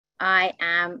I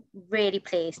am really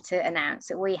pleased to announce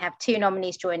that we have two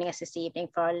nominees joining us this evening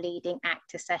for our leading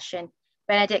actor session.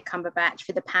 Benedict Cumberbatch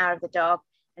for The Power of the Dog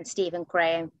and Stephen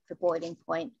Graham for Boiling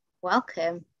Point.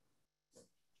 Welcome.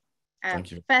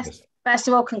 Thank you. First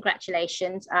of all,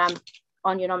 congratulations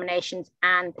on your nominations,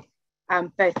 and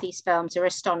both these films are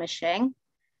astonishing.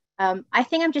 I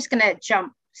think I'm just going to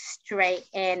jump straight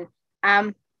in.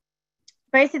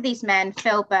 Both of these men,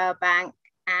 Phil Burbank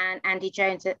and Andy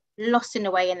Jones, are lost in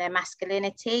a way in their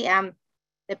masculinity. They're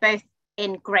both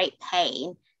in great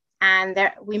pain,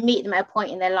 and we meet them at a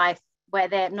point in their life where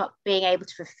they're not being able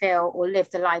to fulfill or live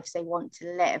the lives they want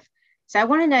to live. So I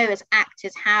want to know, as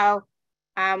actors, how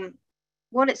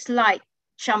what it's like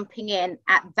jumping in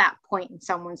at that point in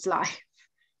someone's life.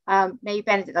 Maybe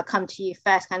Benedict, I'll come to you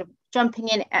first, kind of jumping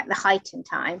in at the heightened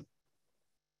time.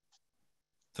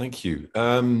 Thank you.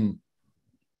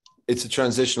 It's a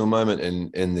transitional moment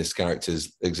in this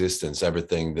character's existence.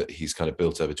 Everything that he's kind of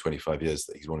built over 25 years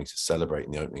that he's wanting to celebrate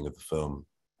in the opening of the film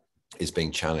is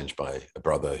being challenged by a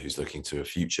brother who's looking to a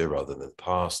future rather than the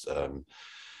past.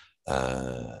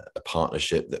 A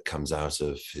partnership that comes out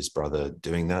of his brother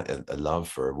doing that, a love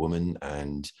for a woman,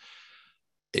 and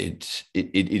it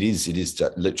is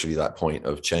literally that point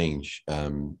of change,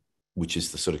 which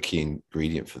is the sort of key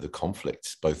ingredient for the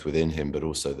conflict, both within him, but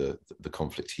also the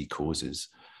conflict he causes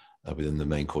within the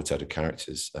main quartet of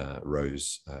characters.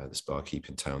 Rose, this barkeep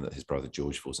in town that his brother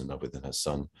George falls in love with, and her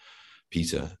son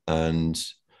Peter. And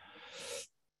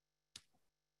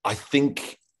I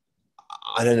think,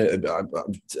 I don't know,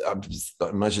 I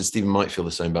imagine Stephen might feel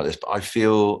the same about this, but I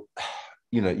feel,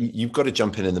 you've got to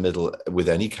jump in the middle with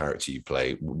any character you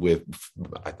play.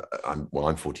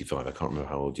 I'm 45. I can't remember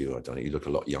how old you are, Donnie. You look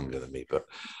a lot younger than me, but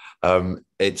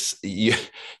it's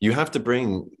you have to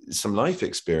bring some life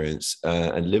experience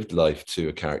and lived life to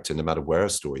a character, no matter where a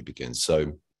story begins.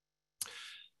 So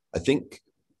I think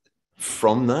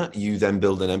from that, you then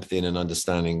build an empathy and an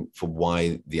understanding for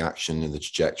why the action and the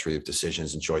trajectory of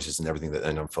decisions and choices and everything that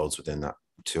then unfolds within that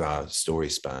 2-hour story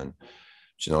span,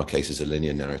 which in our case is a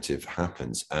linear narrative,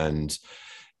 happens. And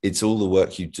it's all the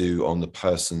work you do on the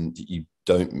person that you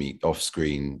don't meet off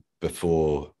screen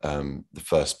before the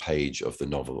first page of the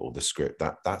novel or the script.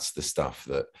 That's the stuff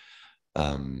that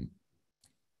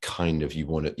kind of you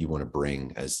want to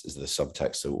bring as the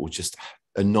subtext, or just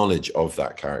a knowledge of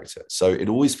that character. So it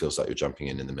always feels like you're jumping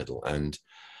in the middle. And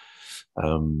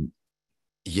I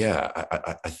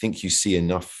think you see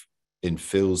enough in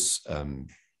Phil's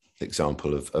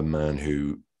example of a man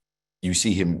who you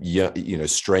see him,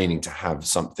 straining to have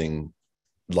something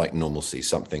like normalcy,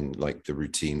 something like the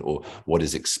routine or what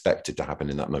is expected to happen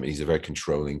in that moment. He's a very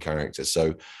controlling character.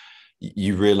 So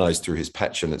you realize through his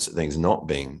petulance at things not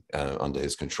being under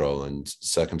his control and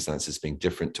circumstances being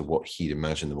different to what he'd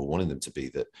imagined them or wanted them to be,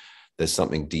 that there's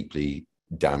something deeply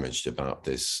damaged about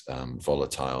this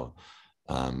volatile,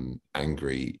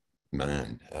 angry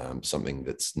man, something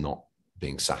that's not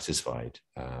being satisfied.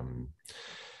 And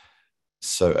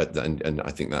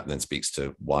I think that then speaks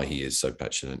to why he is so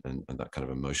petulant and that kind of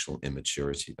emotional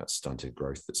immaturity, that stunted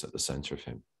growth that's at the center of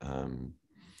him.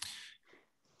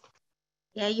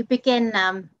 You begin,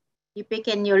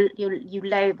 you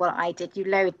loathe, well, I did, you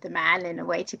loathe the man in a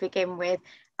way to begin with.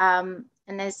 And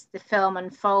as the film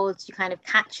unfolds, you kind of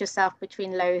catch yourself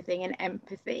between loathing and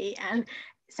empathy. And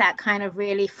it's that kind of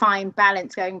really fine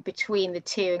balance going between the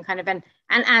two, and kind of, and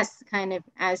as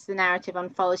the narrative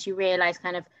unfolds, you realize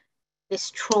kind of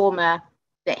this trauma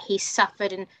that he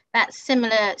suffered. And that's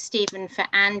similar, Stephen, for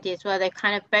Andy as well. They're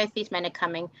kind of, both these men are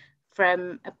coming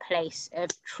from a place of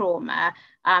trauma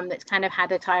that's kind of had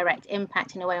a direct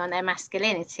impact in a way on their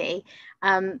masculinity.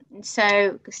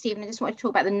 So Stephen, I just want to talk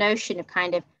about the notion of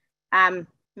kind of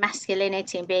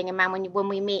masculinity and being a man. When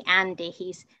we meet Andy,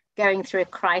 he's going through a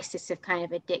crisis of kind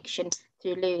of addiction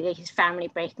through his family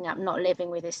breaking up, not living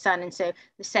with his son. And so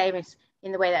the same as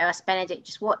in the way that I asked Benedict,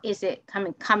 just what is it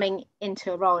coming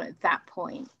into a role at that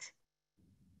point?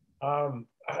 I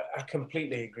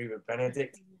completely agree with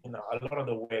Benedict. A lot of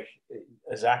the work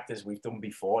as actors we've done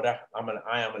before that.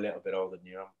 I am a little bit older than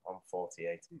you. I'm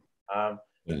 48.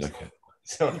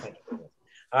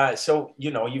 So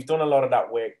you've done a lot of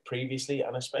that work previously,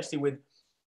 and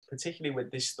particularly with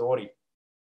this story.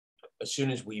 As soon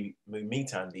as we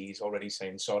meet Andy, he's already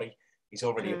saying sorry. He's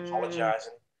already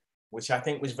apologizing, which I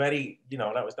think was very,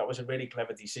 that was a really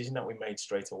clever decision that we made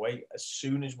straight away. As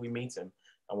soon as we meet him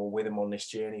and we're with him on this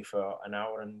journey for an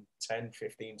hour and 10,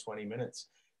 15, 20 minutes,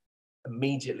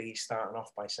 immediately he's starting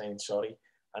off by saying sorry.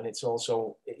 And it's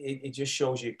also, it just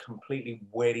shows you completely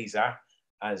where he's at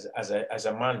as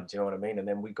a man, do you know what I mean? And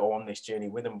then we go on this journey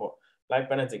with him. But like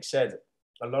Benedict said,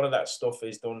 a lot of that stuff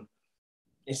is done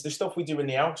it's the stuff we do in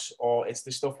the house, or it's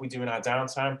the stuff we do in our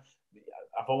downtime.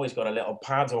 I've always got a little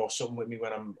pad or something with me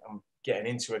when I'm getting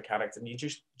into a character, and you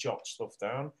just jot stuff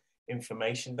down,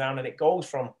 information down, and it goes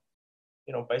from,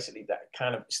 you know, basically that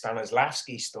kind of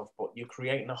Stanislavski stuff, but you're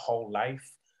creating a whole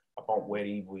life about where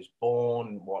he was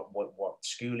born, what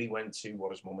school he went to,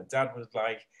 what his mum and dad was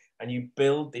like, and you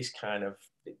build this kind of,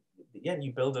 yeah,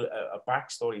 you build a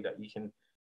backstory that you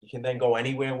can then go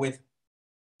anywhere with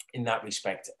in that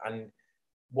respect. And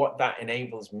what that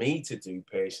enables me to do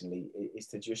personally is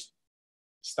to just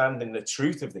stand in the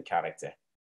truth of the character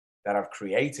that I've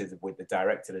created with the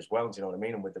director as well, do you know what I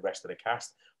mean, and with the rest of the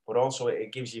cast. But also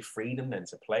it gives you freedom then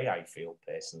to play, I feel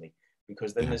personally,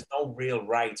 because then there's no real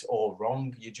right or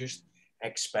wrong. You're just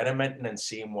experimenting and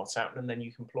seeing what's happening. Then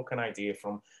you can pluck an idea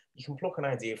from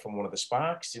one of the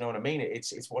sparks. Do you know what I mean?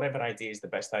 It's whatever idea is the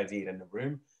best idea in the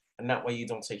room, and that way you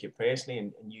don't take it personally,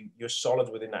 and you're solid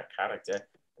within that character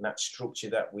and that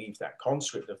structure that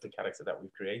conscript of the character that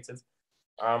we've created.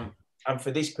 And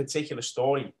for this particular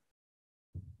story,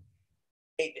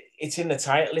 it's in the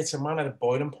title. It's a man at a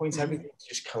boiling point. Everything's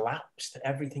just collapsed.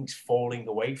 Everything's falling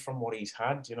away from what he's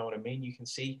had. You know what I mean? You can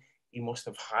see he must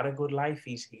have had a good life.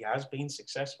 He has been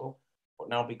successful, but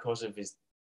now because of his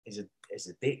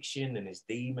addiction and his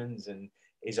demons and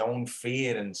his own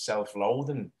fear and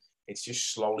self-loathing, it's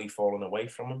just slowly falling away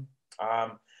from him.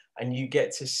 And you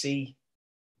get to see,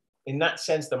 in that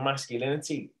sense, the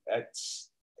masculinity.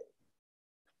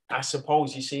 I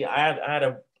suppose, you see, I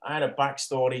had a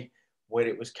backstory where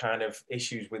it was kind of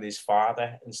issues with his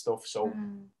father and stuff. So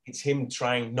it's him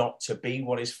trying not to be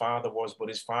what his father was, but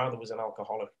his father was an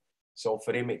alcoholic. So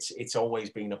for him, it's always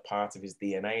been a part of his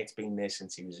DNA. It's been there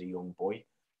since he was a young boy.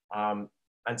 And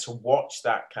to watch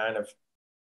that kind of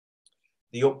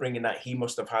the upbringing that he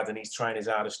must have had, and he's trying his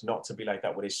hardest not to be like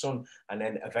that with his son. And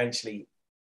then eventually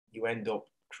you end up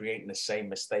creating the same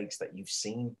mistakes that you've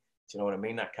seen. Do you know what I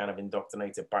mean? That kind of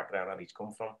indoctrinated background that he's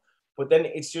come from. But then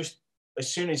it's just, as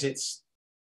soon as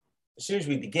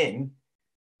we begin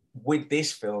with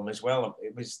this film as well,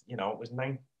 it was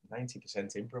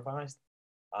 90% improvised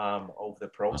over the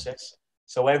process.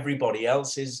 So everybody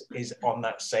else is on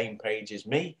that same page as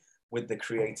me with the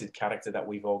created character that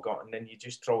we've all got. And then you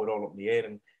just throw it all up in the air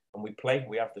and we play.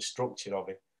 We have the structure of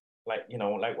it. Like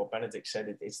what Benedict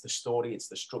said, it's the story, it's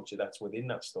the structure that's within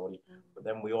that story. But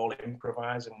then we all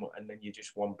improvise and then you're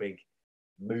just one big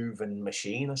moving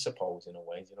machine, I suppose, in a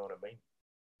way. Do you know what I mean?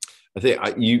 I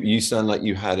think you sound like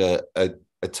you had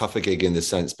a tougher gig in the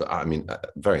sense, but I mean,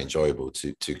 very enjoyable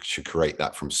to create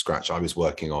that from scratch. I was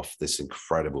working off this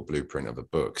incredible blueprint of a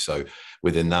book. So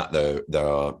within that, though, there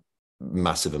are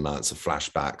massive amounts of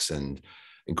flashbacks and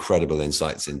incredible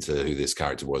insights into who this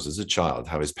character was as a child,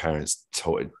 how his parents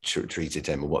treated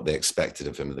him and what they expected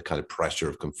of him, and the kind of pressure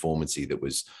of conformity that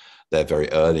was there very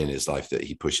early in his life that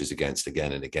he pushes against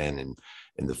again and again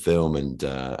in the film, and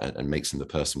makes him the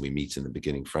person we meet in the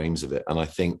beginning frames of it. And I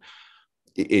think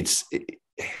it's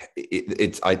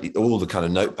all the kind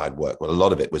of notepad work. Well, a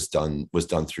lot of it was done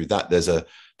through that.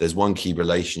 There's one key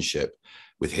relationship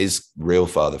with his real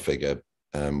father figure,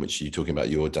 which you talking about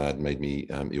your dad made me,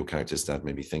 your character's dad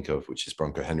made me think of, which is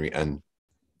Bronco Henry. And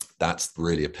that's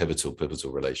really a pivotal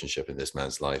relationship in this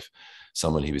man's life.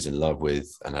 Someone he was in love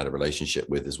with and had a relationship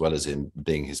with, as well as him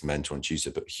being his mentor and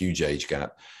tutor, but huge age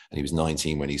gap. And he was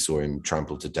 19 when he saw him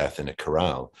trampled to death in a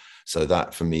corral. So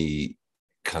that, for me,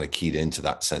 kind of keyed into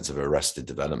that sense of arrested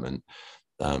development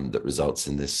that results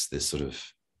in this sort of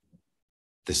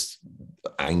this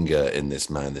anger in this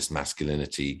man, this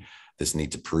masculinity, this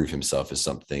need to prove himself as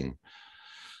something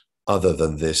other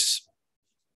than this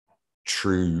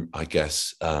true, I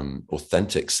guess,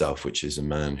 authentic self, which is a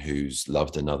man who's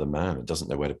loved another man and doesn't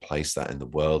know where to place that in the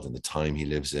world and the time he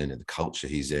lives in and the culture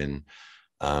he's in,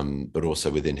 but also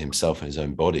within himself and his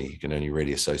own body. You can only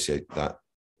really associate that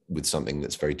with something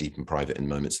that's very deep and private in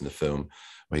moments in the film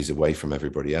where he's away from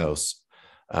everybody else.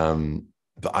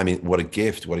 But I mean, what a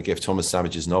gift. Thomas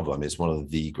Savage's novel. I mean, it's one of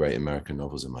the great American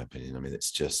novels, in my opinion. I mean,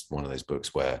 it's just one of those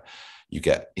books where you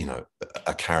get,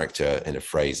 a character in a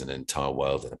phrase and an entire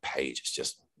world in a page.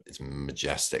 It's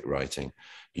majestic writing,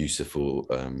 beautiful,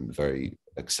 very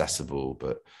accessible,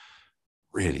 but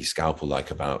really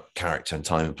scalpel-like about character and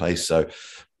time and place. So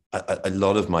a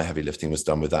lot of my heavy lifting was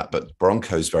done with that, but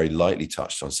Bronco's very lightly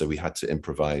touched on. So we had to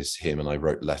improvise him, and I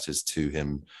wrote letters to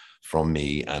him from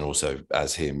me and also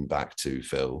as him back to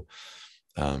Phil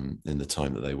in the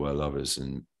time that they were lovers,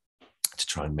 and to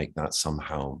try and make that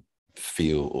somehow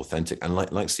feel authentic. And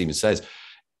like Stephen says,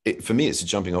 for me, it's a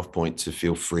jumping off point to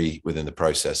feel free within the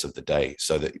process of the day,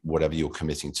 so that whatever you're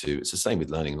committing to, it's the same with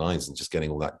learning lines and just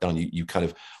getting all that done. You kind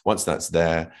of, once that's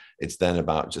there, it's then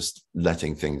about just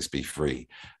letting things be free.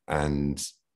 And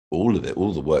all of it,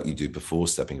 all the work you do before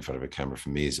stepping in front of a camera, for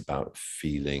me, is about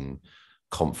feeling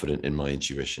confident in my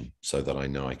intuition, so that I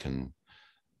know I can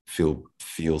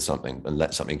feel something and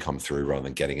let something come through, rather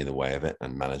than getting in the way of it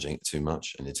and managing it too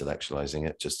much and intellectualizing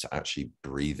it, just to actually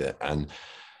breathe it.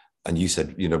 And you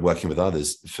said, working with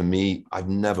others. For me, I've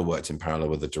never worked in parallel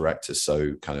with a director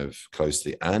so kind of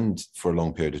closely and for a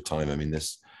long period of time. I mean,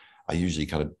 I usually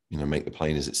kind of, make the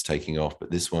plane as it's taking off. But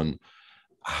this one,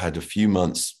 I had a few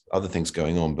months, other things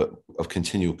going on, but of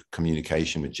continual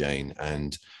communication with Jane.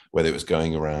 And whether it was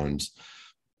going around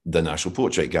the National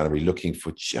Portrait Gallery looking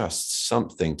for just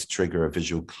something to trigger a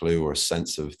visual clue or a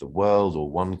sense of the world or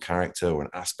one character or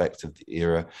an aspect of the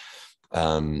era,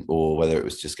 or whether it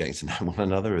was just getting to know one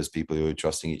another as people who were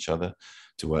trusting each other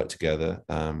to work together.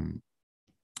 And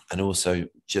also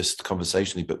just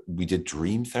conversationally, but we did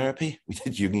dream therapy. We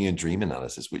did Jungian dream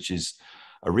analysis, which is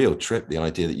a real trip. The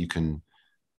idea that you can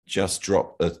just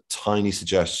drop a tiny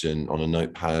suggestion on a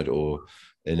notepad or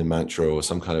in a mantra or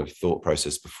some kind of thought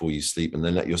process before you sleep, and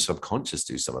then let your subconscious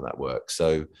do some of that work.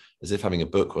 So as if having a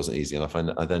book wasn't easy. And I find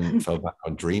that I then fell back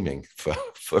on dreaming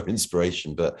for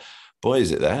inspiration. But boy,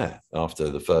 is it there after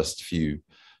the first few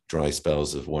dry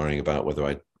spells of worrying about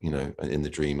whether in the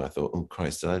dream, I thought, oh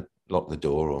Christ, did I lock the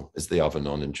door, or is the oven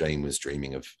on? And Jane was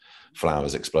dreaming of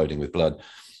flowers exploding with blood.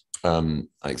 I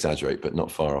exaggerate, but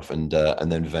not far off. And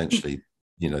then eventually,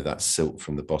 that silt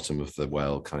from the bottom of the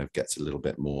well kind of gets a little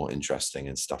bit more interesting,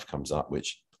 and stuff comes up,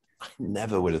 which I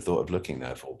never would have thought of looking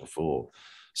there for before.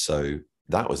 So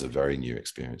that was a very new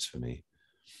experience for me.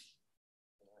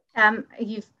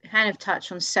 You've kind of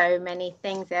touched on so many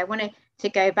things there. I wanted to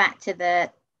go back to the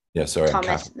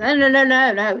Thomas.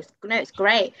 No, it's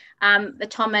great. The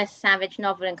Thomas Savage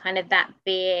novel, and kind of that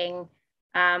being,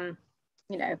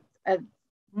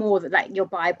 more than like your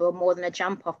Bible, more than a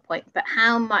jump off point. But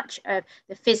how much of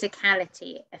the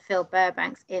physicality of Phil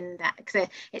Burbank's in that? Because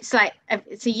it's like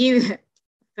it's a you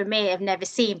for me I've never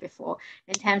seen before,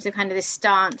 in terms of kind of the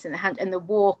stance and the hand and the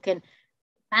walk and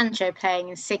banjo playing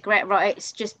and cigarette, right?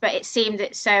 It's just, but it seemed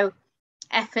that so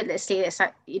effortlessly. It's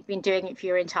like you'd been doing it for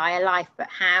your entire life. But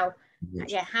how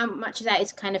much of that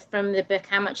is kind of from the book?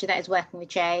 How much of that is working with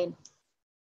Jane?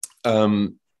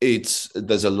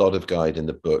 There's a lot of guide in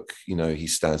the book. He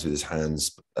stands with his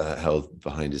hands held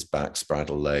behind his back,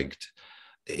 spraddle-legged.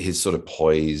 His sort of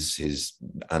poise, his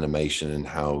animation, and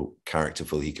how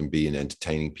characterful he can be in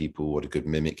entertaining people. What a good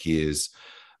mimic he is.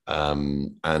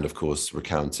 And of course,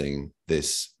 recounting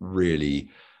this really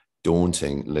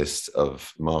daunting list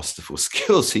of masterful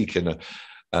skills he can,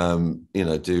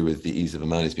 do with the ease of a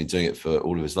man who's been doing it for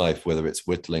all of his life, whether it's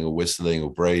whittling or whistling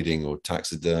or braiding or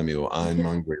taxidermy or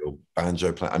ironmongery or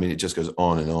banjo playing. I mean, it just goes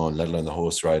on and on, let alone the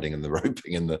horse riding and the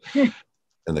roping and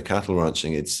the cattle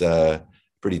ranching. It's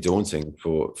pretty daunting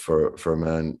for a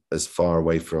man as far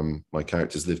away from my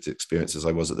character's lived experience as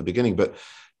I was at the beginning. But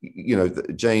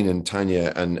Jane and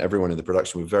Tanya and everyone in the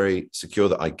production were very secure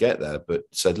that I get there, but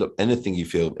said, look, anything you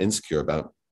feel insecure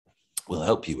about, we'll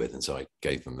help you with. And so I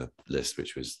gave them the list,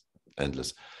 which was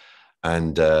endless.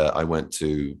 And I went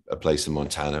to a place in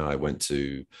Montana. I went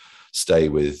to stay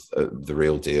with the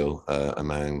real deal, a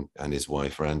man and his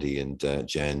wife, Randy and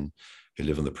Jen, who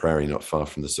live on the prairie, not far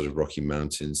from the sort of Rocky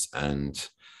Mountains. And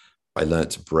I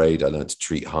learned to braid, I learned to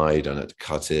treat hide, I learned to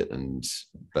cut it and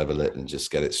bevel it and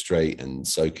just get it straight and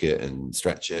soak it and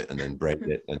stretch it and then braid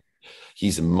it. And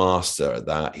he's a master at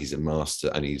that. He's a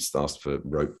master, and he's asked for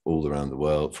rope from all around the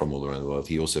world.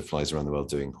 He also flies around the world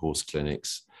doing horse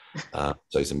clinics.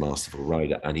 So he's a masterful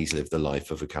rider, and he's lived the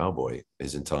life of a cowboy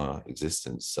his entire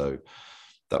existence. So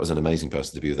that was an amazing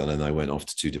person to be with. And then I went off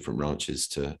to 2 different ranches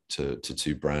to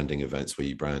 2 branding events where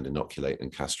you brand, inoculate, and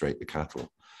castrate the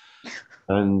cattle.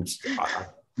 And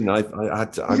I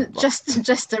had to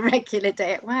just a regular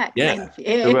day at work. Yeah,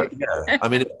 yeah. I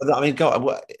mean, God,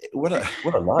 what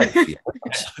a life!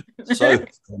 I'm so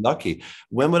lucky.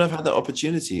 When would I have had that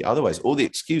opportunity? Otherwise, all the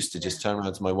excuse to just turn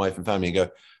around to my wife and family and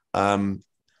go,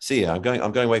 "See ya, I'm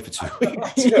going away for 2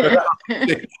 weeks."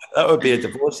 That would be a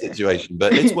divorce situation.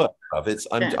 But it's work, love.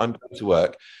 I'm going to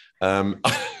work.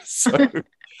 So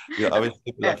I was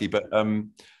super lucky, but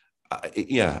and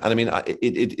I mean,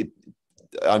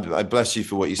 I bless you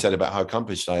for what you said about how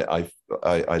accomplished I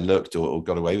looked or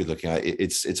got away with looking.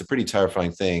 It's a pretty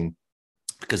terrifying thing,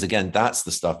 because again, that's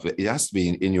the stuff. It has to be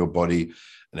in your body, and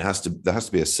there has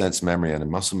to be a sense memory and a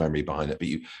muscle memory behind it. But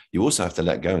you also have to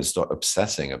let go and start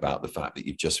obsessing about the fact that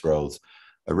you've just rolled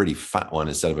a really fat one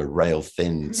instead of a rail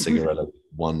thin cigarette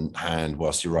one hand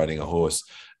whilst you're riding a horse,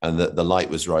 and the light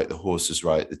was right, the horse was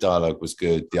right, the dialogue was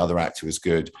good, the other actor was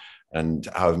good, and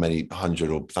however many hundred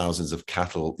or thousands of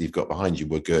cattle you've got behind you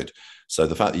were good. So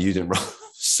the fact that you didn't run a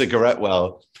cigarette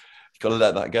well, you've got to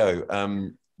let that go.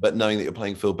 But knowing that you're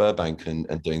playing Phil Burbank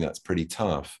and doing that's pretty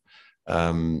tough.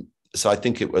 So I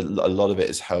think a lot of it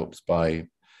is helped by,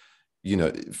 you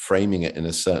know, framing it in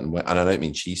a certain way. And I don't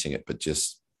mean cheating it, but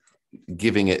just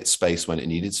giving it space when it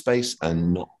needed space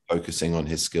and not focusing on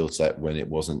his skill set when it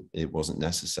wasn't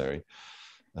necessary.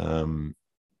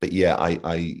 But yeah,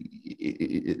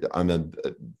 I'm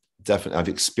definitely, I've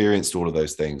experienced all of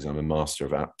those things. I'm a master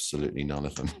of absolutely none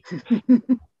of them.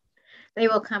 They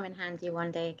will come in handy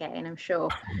one day again, I'm sure.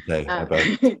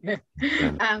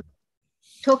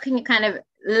 Talking kind of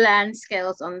learn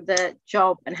skills on the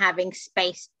job and having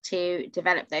space to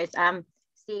develop those.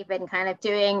 Stephen, kind of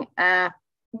doing a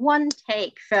one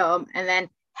take film and then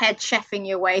head chefing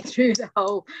your way through the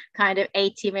whole kind of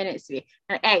 80 minutes of you.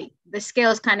 And the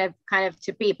skills kind of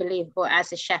to be believable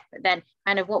as a chef, but then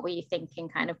kind of what were you thinking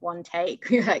kind of one take?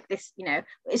 Like this, you know,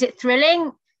 is it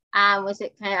thrilling? Was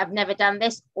it kind of, I've never done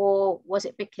this, or was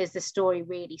it because the story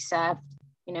really served,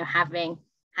 you know, having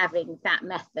that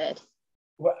method?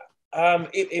 Well,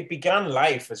 it began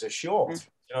life as a short.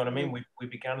 You know what I mean? We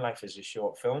began life as a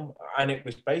short film, and it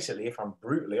was basically, if I'm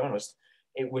brutally honest,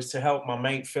 it was to help my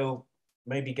mate Phil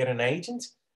maybe get an agent.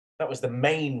 That was the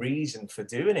main reason for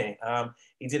doing it.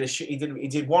 He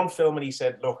did one film, and he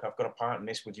said, "Look, I've got a part in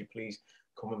this. Would you please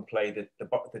come and play the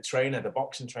trainer, the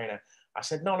boxing trainer?" I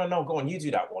said, "No, go on, you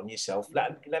do that one yourself.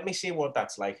 Let me see what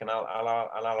that's like, and I'll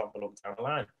have a look down the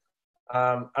line."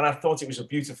 And I thought it was a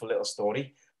beautiful little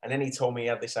story. And then he told me he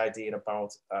had this idea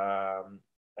about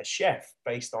a chef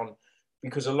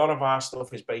because a lot of our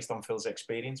stuff is based on Phil's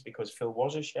experience, because Phil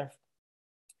was a chef.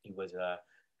 He was a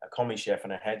commis chef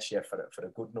and a head chef for a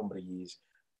good number of years,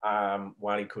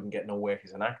 while he couldn't get no work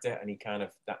as an actor. And he kind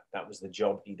of, that was the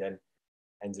job he then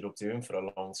ended up doing for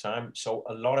a long time. So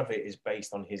a lot of it is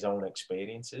based on his own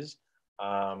experiences.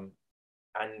 And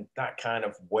that kind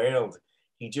of world,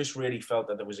 he just really felt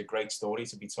that there was a great story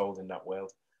to be told in that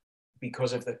world,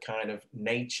 because of the kind of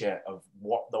nature of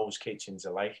what those kitchens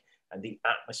are like and the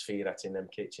atmosphere that's in them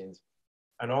kitchens.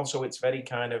 And also it's very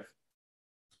kind of,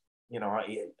 you know,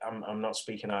 I'm not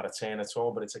speaking out of turn at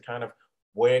all, but it's a kind of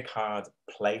work hard,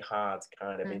 play hard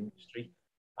kind of industry.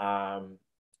 And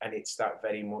it's that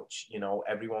very much, you know,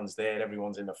 everyone's there,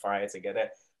 everyone's in the fire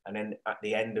together. And then at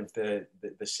the end of the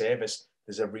service,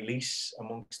 there's a release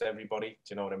amongst everybody. Do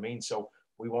you know what I mean? So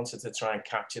we wanted to try and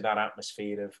capture that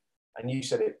atmosphere of, and you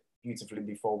said it beautifully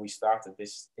before we started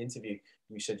this interview.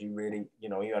 You said you really, you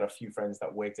know, you had a few friends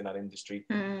that worked in that industry,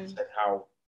 said how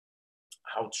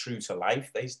true to life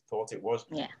they thought it was.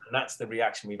 Yeah. And that's the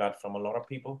reaction we've had from a lot of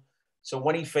people. So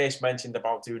when he first mentioned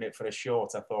about doing it for a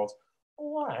short, I thought,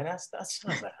 oh, right, that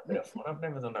sounds like a bit of fun. I've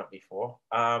never done that before.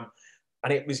 And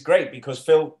it was great because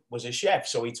Phil was a chef,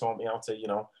 so he taught me how to, you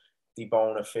know,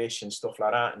 debone a fish and stuff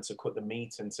like that, and to cut the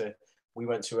meat, and we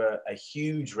went to a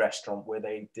huge restaurant where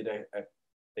they did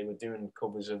they were doing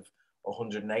covers of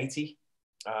 180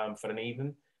 for an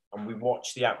evening, and we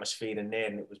watched the atmosphere in there,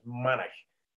 and it was manic.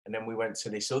 And then we went to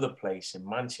this other place in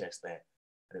Manchester,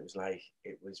 and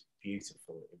it was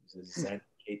beautiful. It was a Zen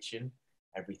kitchen.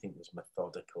 Everything was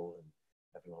methodical, and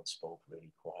everyone spoke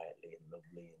really quietly and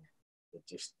lovely, and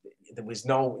there was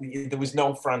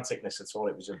no franticness at all.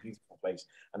 It was a beautiful place,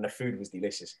 and the food was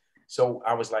delicious. So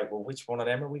I was like, well, which one of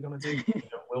them are we going to do? You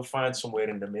know, we'll find somewhere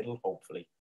in the middle, hopefully.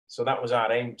 So that was our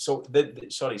aim. So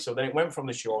so then it went from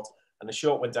the short, and the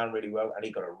short went down really well, and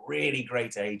he got a really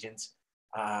great agent.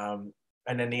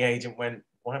 And then the agent went,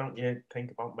 why don't you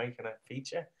think about making a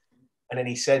feature? And then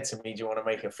he said to me, do you want to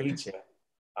make a feature?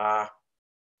 And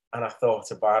I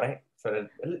thought about it for a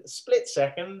split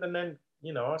second, and then,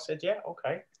 you know, I said, yeah,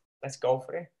 okay, let's go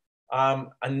for it.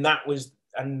 And that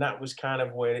was kind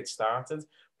of where it started.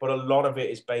 But a lot of it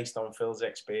is based on Phil's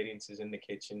experiences in the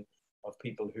kitchen, of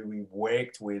people who he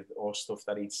worked with, or stuff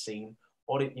that he'd seen,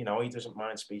 or, you know, he doesn't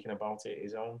mind speaking about it,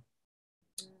 his own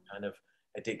kind of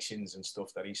addictions and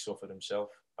stuff that he suffered himself.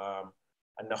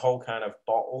 And the whole kind of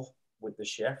bottle with the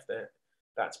chef,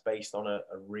 that's based on a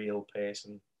real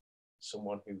person,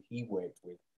 someone who he worked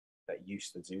with that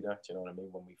used to do that. You know what I mean?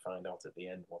 When we find out at the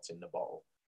end what's in the bottle,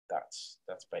 that's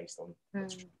based on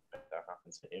that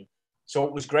happened to him. So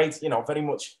it was great, you know, very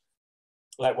much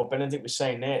like what Benedict was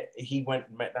saying there. He went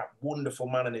and met that wonderful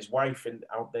man and his wife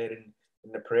out there in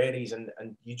the prairies, and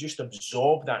you just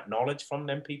absorb that knowledge from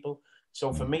them people.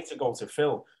 So for me to go to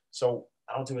Phil, so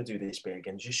how do I do this bit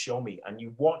again? Just show me. And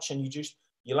you watch and you just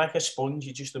you're like a sponge.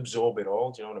 You just absorb it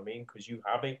all. Do you know what I mean? Because you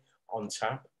have it on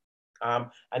tap.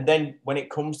 And then when it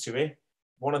comes to it,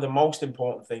 one of the most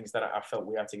important things that I felt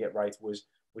we had to get right was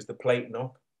the plating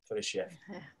up for the chef,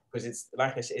 because it's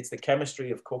like I said, it's the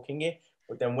chemistry of cooking it.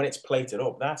 But then when it's plated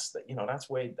up, that's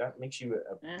where that makes you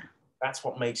that's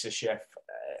what makes a chef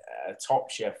a top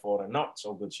chef or a not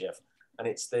so good chef. And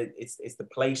it's the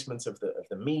placement of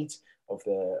the meat, of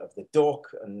the duck,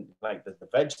 and like the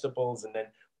vegetables, and then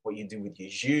what you do with your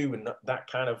jus, and that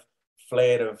kind of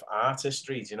flair of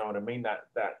artistry. Do you know what I mean?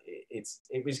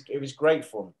 It was great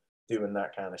fun doing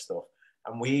that kind of stuff.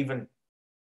 And we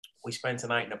spent a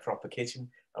night in a proper kitchen,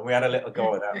 and we had a little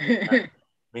go at that.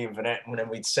 Me and Vanette, and then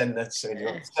we'd send that.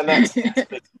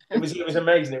 It was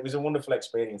amazing. It was a wonderful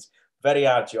experience. Very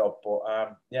hard job, but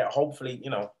yeah, hopefully,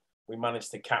 we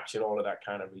managed to capture all of that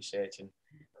kind of research. And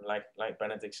like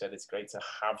Benedict said, it's great to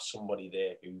have somebody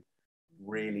there who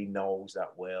really knows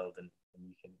that world, and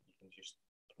you can just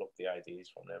pluck the ideas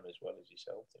from them as well as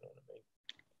yourself. You know what I mean?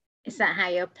 Is that how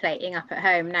you're plating up at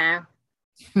home now?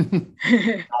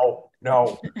 No,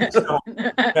 not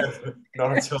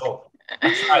at all.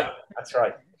 That's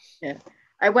right. Yeah.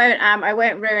 I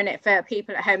won't ruin it for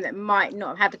people at home that might not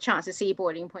have had the chance to see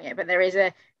Boiling Point yet, but there's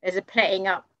a plating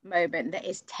up moment that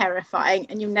is terrifying,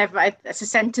 and that's a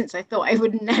sentence I thought I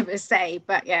would never say,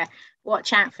 but yeah,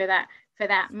 watch out for that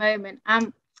moment.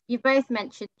 You both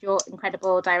mentioned your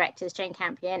incredible directors, Jane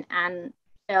Campion and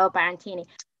Phil Barantini.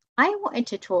 I wanted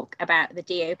to talk about the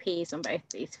DOPs on both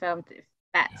these films, if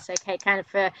that's okay, kind of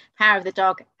for Power of the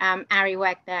Dog, Ari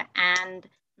Wegner and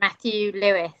Matthew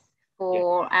Lewis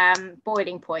for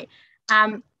Boiling Point.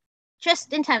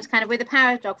 Just in terms kind of with the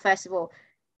Power of the Dog, first of all,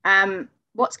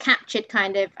 what's captured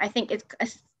kind of, I think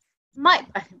it's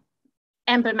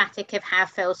emblematic of how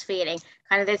Phil's feeling.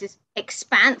 Kind of there's this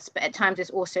expanse, but at times there's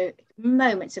also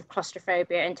moments of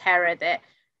claustrophobia and terror that,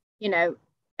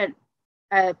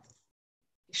 are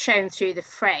shown through the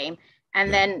frame.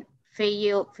 And then for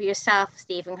yourself,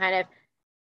 Stephen, kind of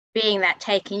being that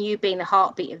take and you being the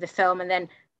heartbeat of the film, and then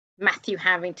Matthew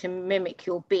having to mimic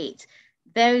your beat,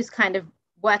 those kind of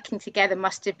working together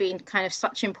must have been kind of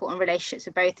such important relationships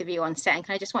for both of you on set. And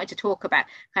I just wanted to talk about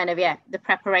kind of, the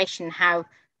preparation, how,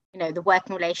 the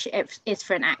working relationship is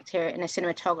for an actor and a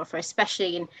cinematographer,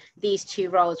 especially in these two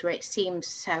roles where it seems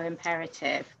so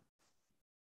imperative.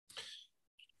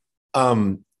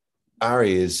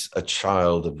 Ari is a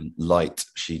child of light.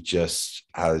 She just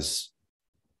has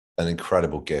an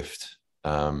incredible gift.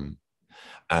 And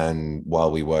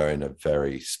while we were in a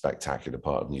very spectacular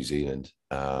part of New Zealand,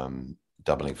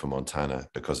 doubling for Montana,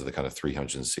 because of the kind of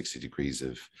 360 degrees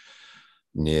of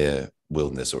near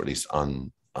wilderness, or at least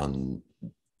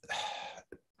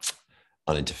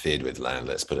uninterfered with land,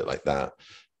 let's put it like that.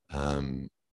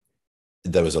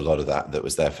 There was a lot of that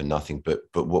was there for nothing. But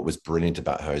what was brilliant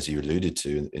about her, as you alluded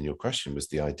to in your question, was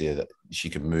the idea that she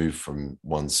could move from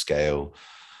one scale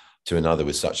to another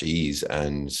with such ease,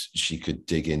 and she could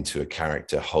dig into a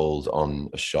character, hold on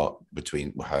a shot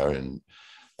between her and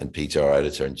Peter, our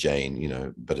editor, and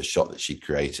Jane, but a shot that she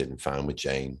created and found with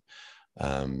Jane.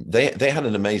 They had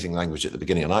an amazing language at the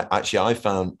beginning, and I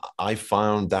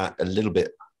found that a little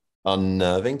bit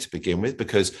unnerving to begin with,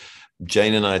 because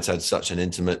Jane and I had such an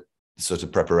intimate sort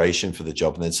of preparation for the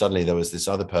job, and then suddenly there was this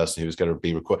other person who was going to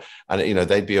be recorded, and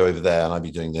they'd be over there and I'd be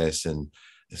doing this, and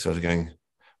sort of going,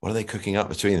 what are they cooking up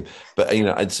between them? But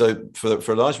and so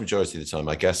for a large majority of the time,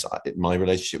 I guess my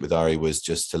relationship with Ari was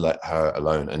just to let her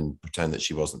alone and pretend that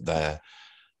she wasn't there.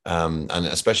 And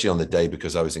especially on the day,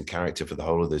 because I was in character for the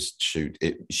whole of this shoot,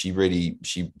 she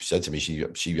said to me,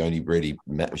 she only really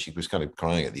met, she was kind of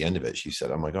crying at the end of it. She said,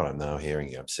 "Oh my God, I'm now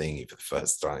hearing you. I'm seeing you for the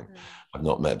first time. I've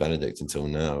not met Benedict until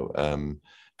now."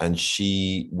 And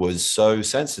she was so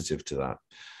sensitive to that.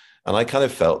 And I kind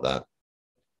of felt that.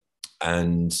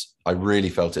 And I really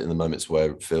felt it in the moments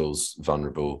where Phil's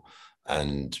vulnerable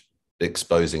and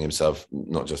exposing himself,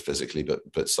 not just physically,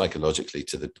 but psychologically,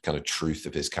 to the kind of truth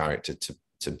of his character,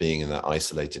 to being in that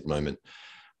isolated moment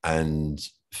and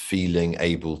feeling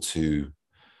able to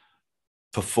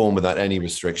perform without any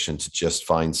restriction, to just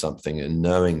find something, and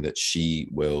knowing that she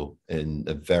will, in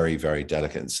a very, very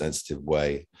delicate and sensitive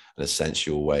way, an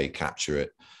essential way, capture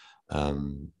it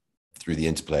through the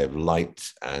interplay of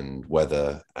light and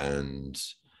weather and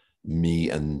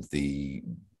me and the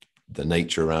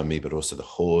nature around me, but also the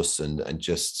horse, and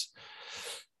just,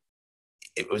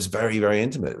 it was very, very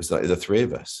intimate. It was like the three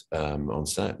of us on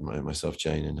set, myself,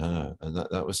 Jane, and her, and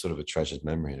that was sort of a treasured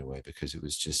memory in a way, because it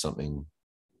was just something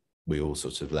we all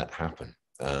sort of let happen.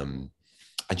 And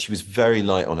And she was very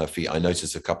light on her feet. I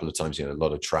noticed a couple of times, you know, a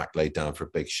lot of track laid down for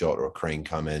a big shot or a crane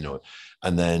come in,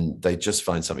 and then they just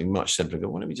find something much simpler. Go,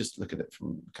 why don't we just look at it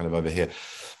from kind of over here?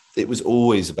 It was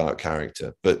always about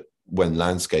character, but when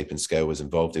landscape and scale was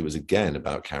involved, it was again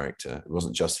about character. It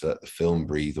wasn't just to let the film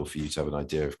breathe or for you to have an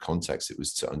idea of context. It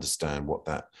was to understand what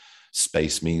that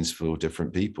space means for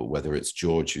different people, whether it's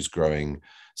George, who's growing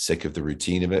sick of the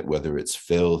routine of it, whether it's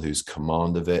Phil, whose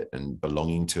command of it and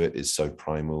belonging to it is so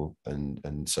primal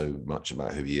and so much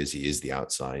about who he is. He is the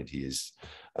outside. He is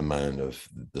a man of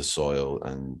the soil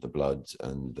and the blood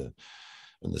and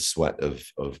the sweat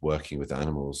of working with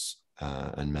animals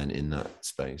and men in that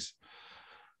space.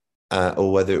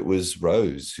 Or whether it was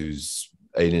Rose, whose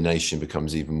alienation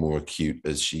becomes even more acute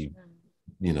as she,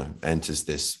 you know, enters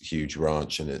this huge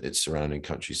ranch and its surrounding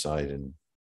countryside. And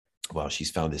while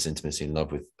she's found this intimacy and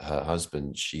love with her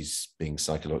husband, she's being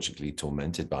psychologically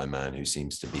tormented by a man who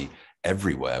seems to be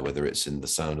everywhere, whether it's in the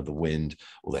sound of the wind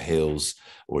or the hills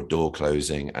or a door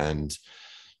closing. And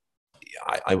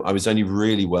I was only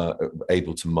really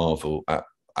able to marvel at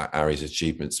Ari's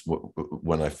achievements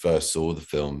when I first saw the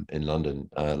film in London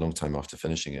a long time after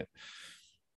finishing it.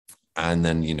 And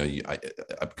then, you know,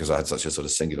 because I had such a sort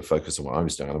of singular focus on what I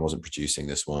was doing, and I wasn't producing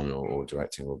this one or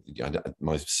directing, or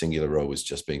my singular role was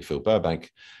just being Phil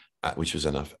Burbank, which was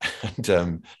enough.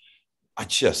 And I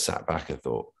just sat back and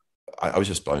thought, I was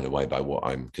just blown away by what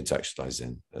I'm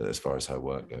contextualizing as far as her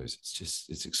work goes.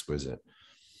 It's exquisite.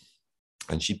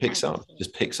 And she picks up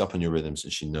on your rhythms,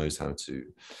 and she knows how to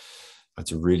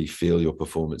really feel your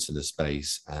performance in the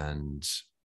space, and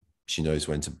she knows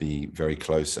when to be very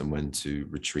close and when to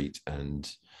retreat. And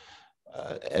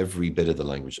every bit of the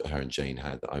language that her and Jane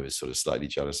had that I was sort of slightly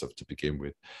jealous of to begin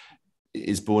with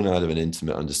is born out of an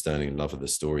intimate understanding and love of the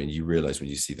story. And you realize when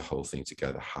you see the whole thing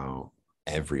together how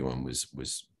everyone was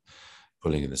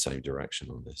pulling in the same direction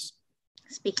on this,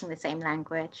 speaking the same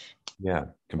language, yeah,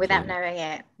 completely. Without knowing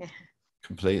it.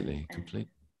 completely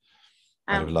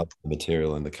out of love for the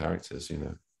material and the characters, you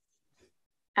know.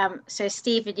 So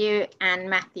Stephen, you and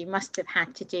Matthew must have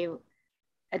had to do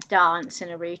a dance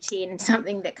and a routine and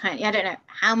something that kind of, I don't know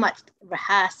how much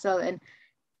rehearsal, and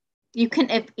you couldn't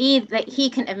have like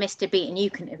he couldn't have missed a beat and you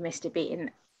couldn't have missed a beat.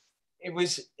 And it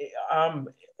was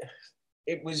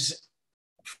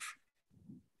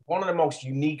one of the most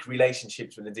unique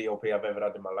relationships with the DOP I've ever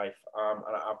had in my life.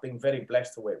 And I've been very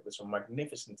blessed to work with some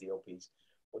magnificent DOPs.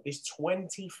 But this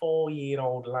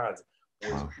 24-year-old lad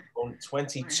was on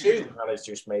 22, Hannah's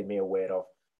just made me aware of.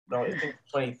 No, I think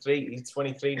 23. He's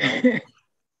 23 now.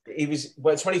 He was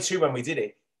 22 when we did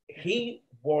it. He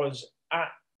was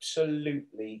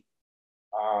absolutely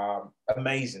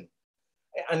amazing.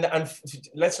 And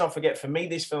let's not forget, for me,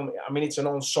 this film, I mean, it's an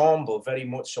ensemble, very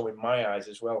much so in my eyes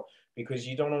as well, because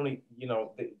you don't only, you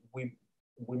know, we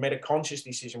made a conscious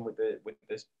decision with the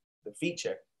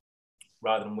feature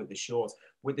rather than with the short.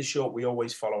 With the short, we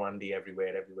always follow Andy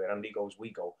everywhere. Andy goes,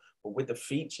 we go. But with the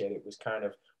feature, it was kind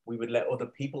of, we would let other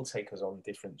people take us on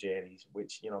different journeys,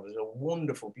 which, you know, there's a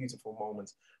wonderful, beautiful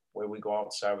moment where we go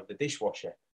outside with the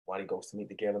dishwasher while he goes to meet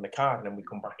the girl in the car, and then we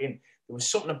come back in. There was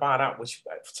something about that, which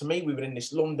to me, we were in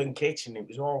this London kitchen. It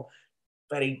was all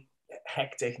very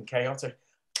hectic and chaotic.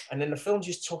 And then the film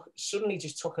suddenly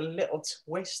took a little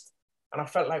twist. And I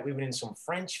felt like we were in some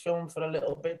French film for a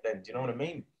little bit then, do you know what I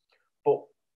mean? But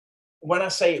when I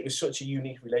say it was such a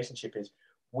unique relationship, is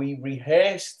we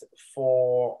rehearsed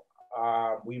the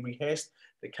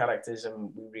characters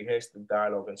and we rehearsed the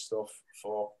dialogue and stuff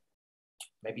for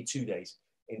maybe 2 days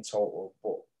in total.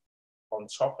 But on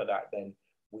top of that, then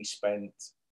we spent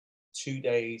 2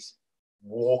 days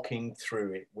walking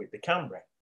through it with the camera.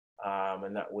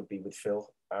 And that would be with Phil,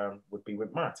 would be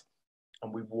with Matt.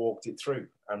 And we walked it through,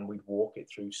 and we'd walk it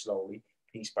through slowly,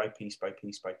 piece by piece by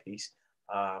piece by piece.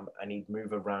 And he'd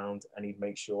move around and he'd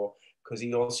make sure, because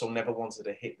he also never wanted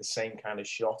to hit the same kind of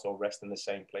shot or rest in the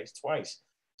same place twice.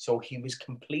 So he was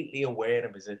completely aware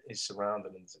of his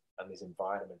surroundings and his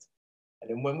environment.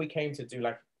 And then when we came to do,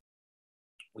 like,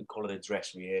 we call it a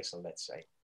dress rehearsal, let's say,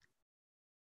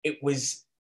 it was,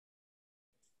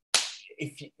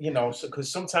 if you know, because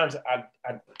sometimes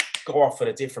I'd go off at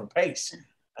a different pace,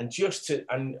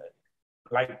 and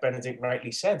like Benedict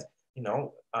rightly said, you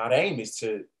know, our aim is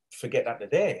to forget that they're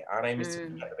there. Our aim is to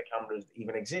forget that the cameras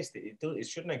even exist. It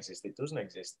shouldn't exist. It doesn't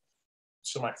exist.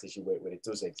 Some actors you work with, it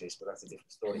does exist, but that's a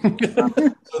different story.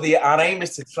 So our aim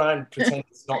is to try and pretend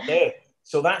it's not there.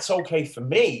 So that's okay for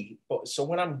me. But so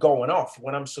when I'm going off,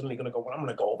 when I'm suddenly going to go, well, I'm going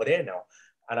to go over there now,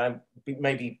 and I'm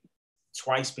maybe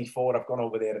twice before I've gone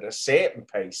over there at a certain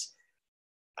pace,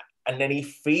 and then he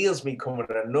feels me coming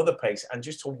at another pace, and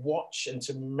just to watch and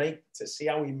to see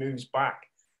how he moves back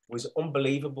was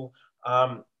unbelievable.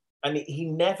 And he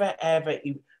never ever.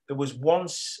 There was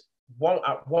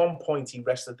at one point he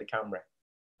rested the camera,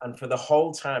 and for the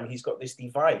whole time he's got this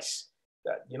device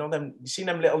that, you know, them, you seen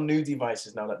them little new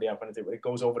devices now that they have, where it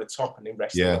goes over the top and they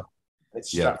rest it, and it's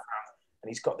strapped around, and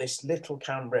he's got this little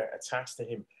camera attached to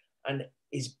him, and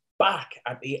his back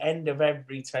at the end of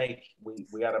every take,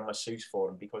 we had a masseuse for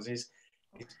him, because his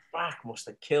back must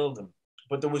have killed him.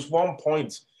 But there was one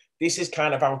point, this is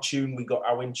kind of how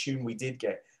in tune we did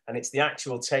get, and it's the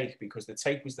actual take, because the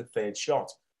take was the third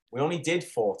shot. We only did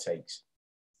 4 takes.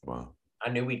 Wow. I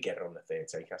knew we'd get it on the third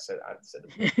take. I said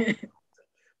it.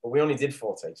 But we only did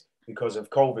 4 takes because of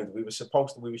COVID. We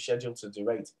were scheduled to do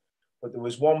 8. But there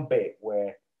was one bit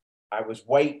where I was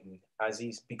waiting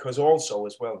because also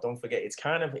as well, don't forget, it's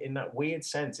kind of, in that weird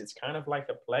sense, it's kind of like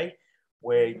a play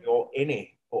where you're in it,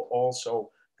 but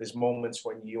also there's moments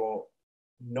when you're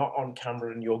not on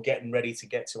camera and you're getting ready to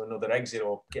get to another exit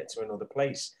or get to another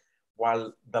place,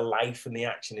 while the life and the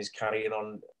action is carrying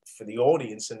on for the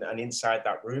audience and inside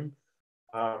that room.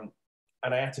 And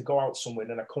I had to go out somewhere,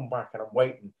 and then I come back and I'm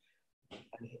waiting.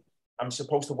 And I'm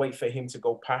supposed to wait for him to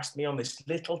go past me on this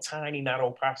little tiny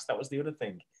narrow path. That was the other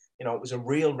thing. You know, it was a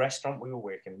real restaurant we were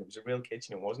working in. It was a real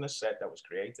kitchen. It wasn't a set that was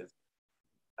created.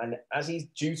 And as he's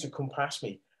due to come past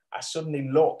me, I suddenly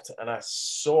looked and I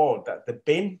saw that the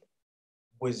bin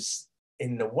was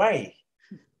in the way.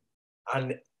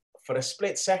 And for a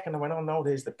split second, I went, oh no,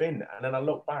 there's the bin. And then I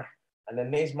looked back, and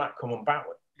then there's Matt coming back.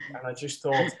 And I just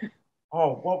thought,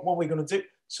 oh, what are we going to do?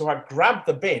 So I grabbed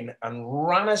the bin and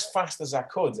ran as fast as I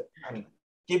could and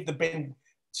give the bin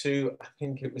to, I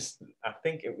think it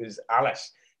was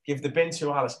Alice. Give the bin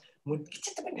to Alice.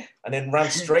 And then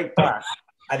ran straight back.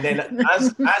 And then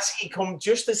as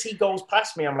he goes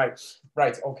past me, I'm like,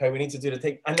 right, okay, we need to do the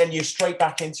thing. And then you're straight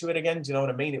back into it again. Do you know what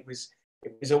I mean? It was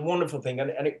a wonderful thing.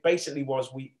 And it basically was,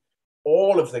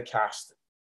 all of the cast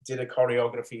did a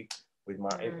choreography with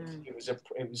Matt.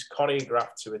 It was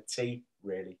choreographed to a T,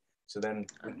 really. So then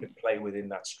we could play within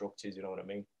that structure. You know what I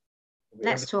mean?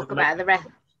 Let's talk about the rest.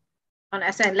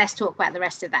 Let's talk about the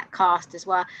rest of that cast as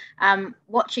well.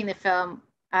 Watching the film,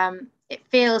 it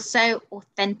feels so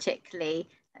authentically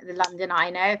the London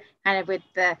I know, kind of with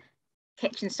the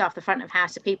kitchen staff, the front of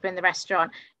house, the people in the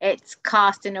restaurant. It's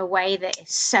cast in a way that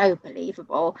is so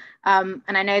believable. And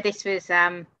I know this was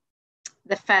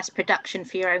the first production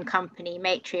for your own company,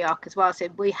 Matriarch, as well. So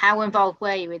how involved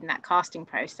were you in that casting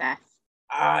process?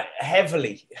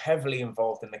 Heavily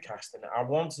involved in the casting. I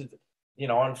wanted, you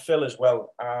know, and Phil as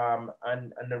well,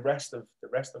 and the rest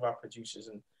of our producers,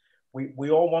 and we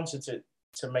all wanted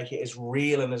to make it as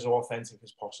real and as authentic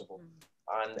as possible.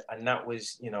 And that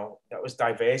was, you know, that was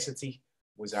diversity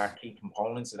was our key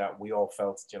component to that. We all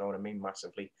felt, you know what I mean,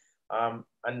 massively.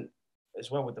 And as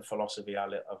well with the philosophy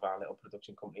of our little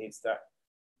production company, it's that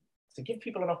to give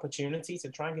people an opportunity, to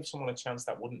try and give someone a chance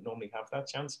that wouldn't normally have that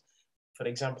chance. For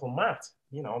example, Matt,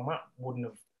 you know, Matt wouldn't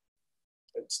have,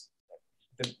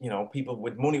 you know, people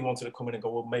with money wanted to come in and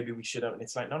go, well, maybe we should have. And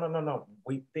it's like, no.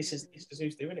 This is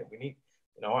who's doing it. We need,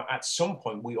 you know, at some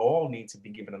point, we all need to be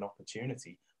given an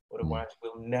opportunity. Otherwise,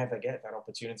 we'll never get that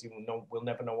opportunity. We'll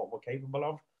never know what we're capable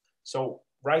of. So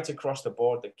right across the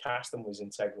board, the casting was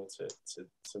integral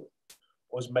to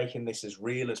us making this as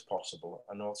real as possible,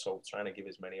 and also trying to give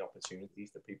as many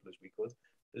opportunities to people as we could.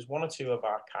 There's 1 or 2 of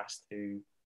our cast who,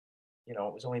 you know,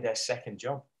 it was only their second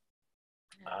job.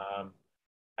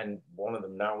 And one of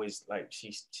them now is like,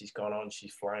 she's gone on,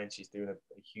 she's flying, she's doing a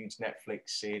huge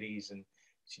Netflix series, and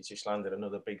she's just landed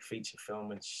another big feature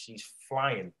film, and she's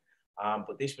flying.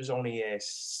 But this was only a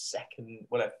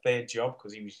third job,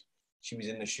 because she was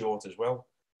in the short as well.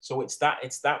 So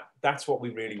that's what we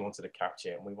really wanted to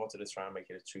capture, and we wanted to try and make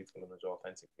it as truthful and as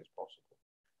authentic as possible,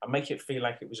 and make it feel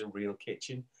like it was a real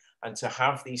kitchen, and to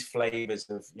have these flavors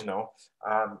of, you know,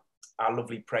 our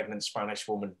lovely pregnant Spanish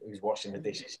woman who's washing the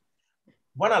dishes.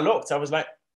 When I looked, I was like,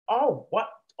 oh, what?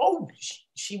 Oh,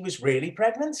 she was really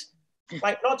pregnant.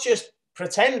 Like, not just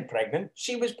pretend pregnant,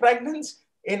 she was pregnant.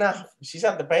 She's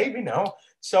had the baby now.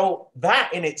 So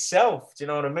that in itself, do you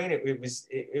know what I mean? It was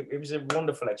a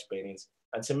wonderful experience.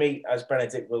 And to me, as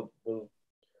Benedict will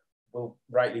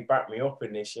rightly back me up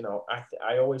in this, you know,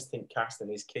 I always think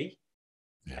casting is key.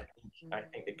 Yeah. I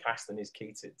think the casting is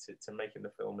key to making the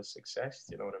film a success.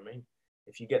 Do you know what I mean?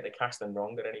 If you get the casting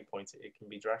wrong at any point, it can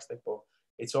be drastic. But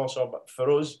it's also about, for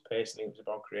us personally, it was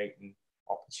about creating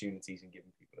opportunities and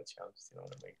giving people a chance. Do you know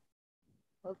what I mean?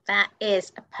 Well, that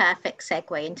is a perfect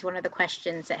segue into one of the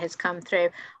questions that has come through,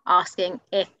 asking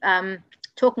if,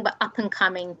 talking about up and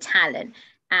coming talent,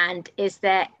 and is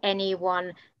there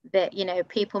anyone that, you know,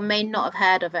 people may not have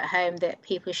heard of at home that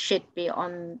people should be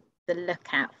on the look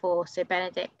out for? So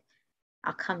Benedict,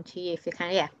 I'll come to you if you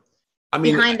can. Yeah. I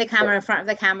mean, behind the camera, in front of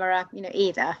the camera, you know,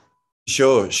 either.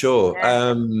 Sure.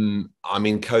 Yeah. I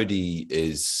mean, Cody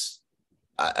is,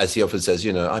 as he often says,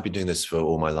 you know, I've been doing this for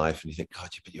all my life, and you think, God,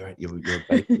 but you're a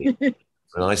baby.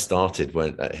 When I started,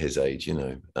 when at his age, you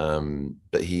know,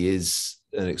 but he is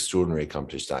an extraordinarily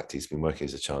accomplished actor. He's been working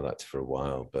as a child actor for a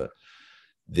while, but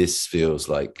this feels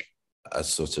like a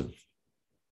sort of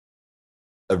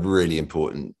a really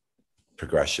important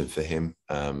progression for him,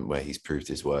 where he's proved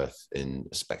his worth in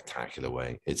a spectacular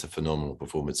way. It's a phenomenal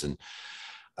performance, and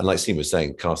like Steve was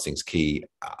saying, casting's key.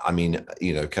 I mean,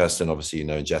 you know, Kirsten, obviously, you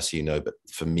know, and Jesse, you know, but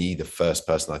for me, the first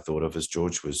person I thought of as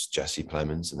George was Jesse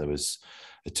Plemons, and there was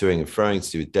a toing and froing to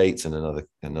do with dates and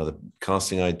another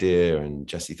casting idea, and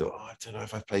Jesse thought, oh, I don't know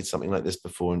if I've played something like this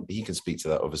before, and he can speak to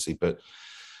that, obviously, but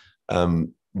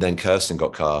then Kirsten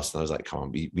got cast, and I was like, come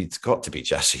on, we've got to be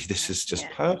Jesse. This is just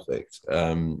perfect.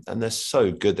 And they're so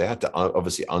good. They had to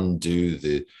obviously undo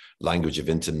the language of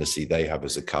intimacy they have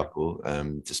as a couple.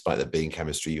 Despite there being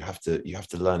chemistry, you have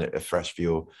to learn it afresh for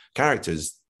your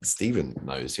characters. Stephen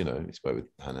knows, you know, he's worked with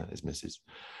Hannah, his missus,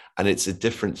 and it's a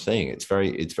different thing. It's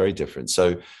very different.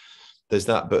 So there's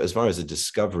that. But as far as a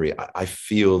discovery, I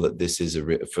feel that this is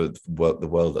for the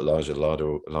world at large, a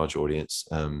large audience.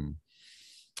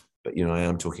 But, you know, I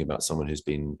am talking about someone who's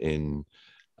been in,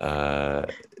 you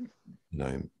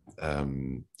know,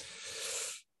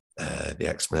 the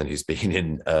X-Men, who's been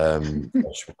in,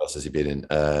 what else has he been in?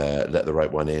 Let the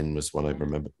Right One In was one I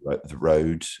remember. The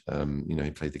Road, you know, he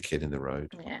played the kid in The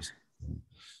Road. Yeah.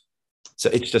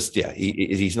 So it's just,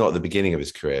 he's not at the beginning of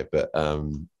his career, but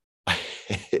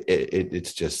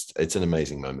it's an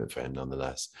amazing moment for him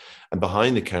nonetheless. And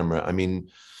behind the camera, I mean,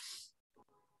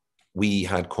 we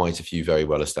had quite a few very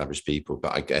well-established people,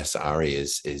 but I guess Ari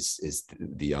is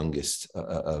the youngest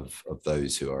of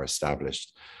those who are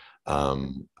established,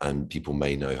 and people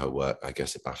may know her work. I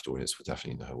guess the BAFTA audience would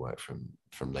definitely know her work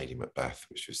from Lady Macbeth,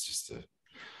 which was just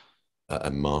a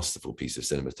masterful piece of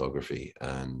cinematography,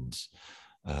 and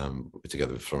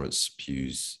together with Florence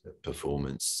Pugh's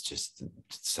performance, just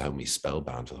so me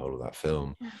spellbound for the whole of that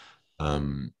film.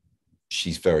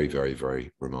 She's very, very,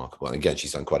 very remarkable. And again,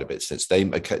 she's done quite a bit since.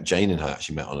 Jane and her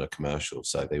actually met on a commercial,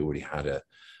 so they already had a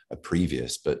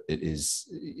previous, but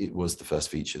it was the first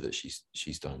feature that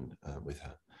she's done with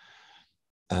her,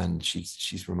 and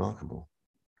she's remarkable.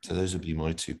 So those would be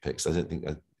my two picks. I don't think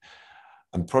a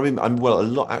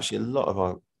lot of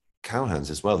our cowhands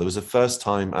as well. There was a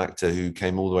first-time actor who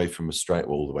came all the way from Australia.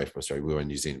 We were in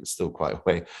New Zealand, but still quite a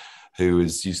way. Who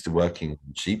was used to working on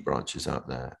sheep ranches out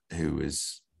there. Who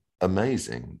was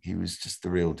amazing. He was just the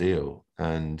real deal,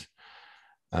 and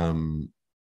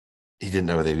he didn't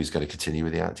know whether he was going to continue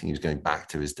with the acting. He was going back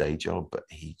to his day job, but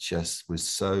he just was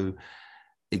so.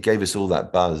 It gave us all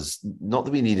that buzz. Not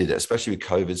that we needed it, especially with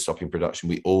COVID stopping production.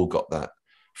 We all got that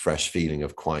fresh feeling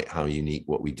of quite how unique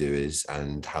what we do is,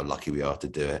 and how lucky we are to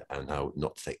do it, and how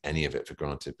not to take any of it for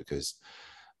granted because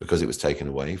it was taken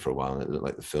away for a while, and it looked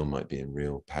like the film might be in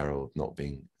real peril of not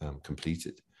being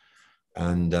completed.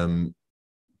 And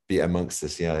be amongst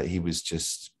us, he was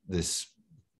just this,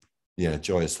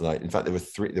 joyous light. In fact, there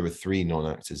were three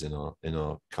non-actors in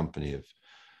our company of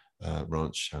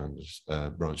ranch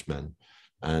men,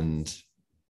 and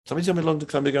somebody told me a long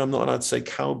time ago I'm not allowed to say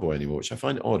cowboy anymore, which I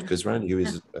find odd because Randy, who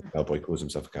is a cowboy, calls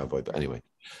himself a cowboy. But anyway,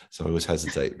 so I always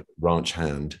hesitate. Ranch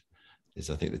hand is,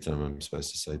 I think, the term I'm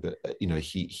supposed to say. But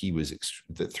he was.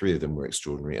 The three of them were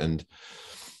extraordinary, and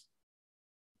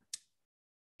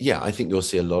I think you'll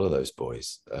see a lot of those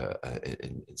boys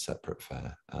in separate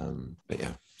fare. But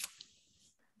yeah.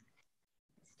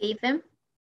 Stephen?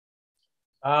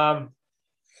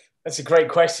 That's a great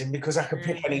question, because I could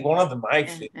pick any one of them, I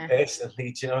think,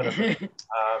 personally. Do you know what I mean?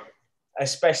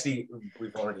 Especially,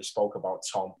 we've already spoke about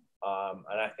Tom,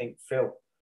 and I think Phil.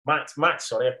 Matt,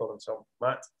 sorry, I called him Tom.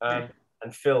 Matt,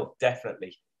 and Phil,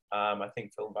 definitely. I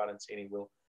think Phil Valentini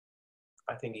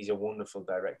I think he's a wonderful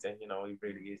director. He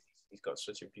really is. He's got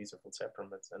such a beautiful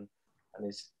temperament, and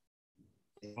his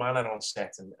manner on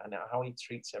set and how he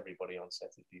treats everybody on set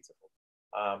is beautiful.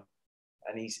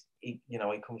 And he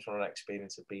comes from an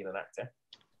experience of being an actor,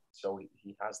 so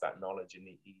he has that knowledge, and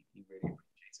he really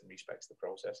appreciates and respects the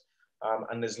process.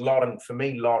 And there's Lauren. For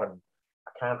me, Lauren,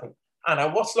 I can't think. Anna,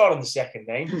 what's Lauren's second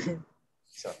name?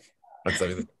 So,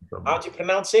 how do you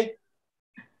pronounce it?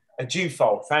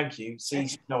 Ajufo. Thank you. See,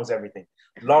 she knows everything.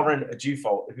 Lauren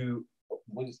Ajufo, who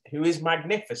is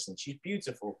magnificent. She's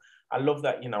beautiful. I love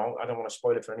that. I don't want to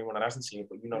spoil it for anyone that hasn't seen it,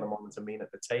 but the moment I mean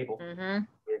at the table, and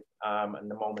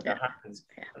the moment that happens,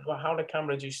 and how the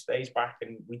camera just stays back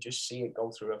and we just see it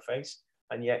go through her face,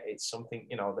 And yet it's something,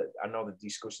 you know, that I know the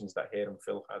discussions that her and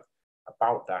Phil had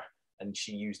about that, and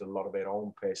she used a lot of her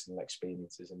own personal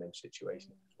experiences in them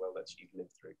situations as well that she'd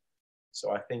lived through.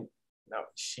 So I think now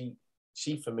she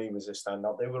for me was a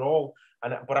standout. They were all,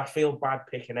 but I feel bad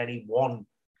picking any one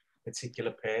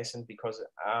particular person because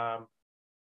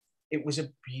it was a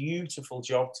beautiful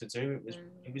job to do.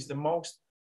 It was the most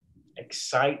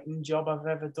exciting job I've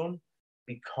ever done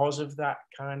because of that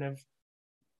kind of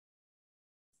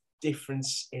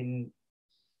difference in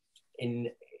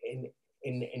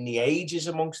the ages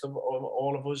amongst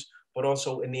all of us, but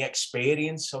also in the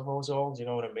experience of us all. Do you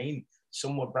know what I mean?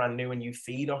 Some were brand new, and you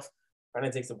feed off.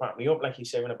 Benedict to back me up, like you're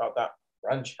saying about that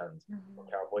branch hand,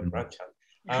 cowboy branch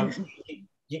hand.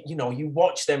 You know, you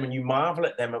watch them and you marvel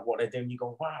at them at what they're doing. You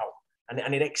go, wow,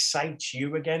 and it excites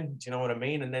you again. Do you know what I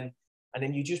mean? And then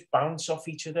you just bounce off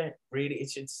each other. Really,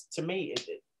 it's to me.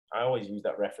 I always use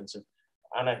that reference of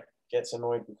Anna gets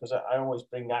annoyed because I always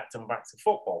bring Acton back to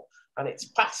football, and it's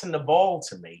passing the ball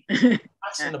to me.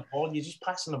 Passing the ball, you're just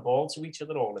passing the ball to each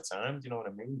other all the time. Do you know what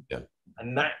I mean? Yeah.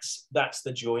 And that's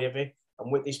the joy of it.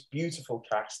 And with this beautiful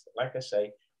cast, like I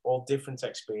say, all different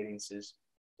experiences,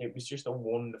 it was just a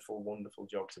wonderful, wonderful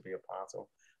job to be a part of.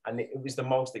 And it was the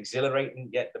most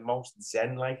exhilarating, yet the most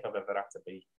zen-like I've ever had to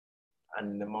be,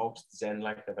 and the most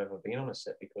zen-like I've ever been on a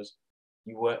set, because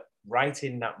you were right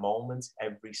in that moment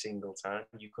every single time.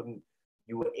 You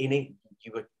were in it,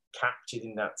 you were captured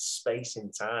in that space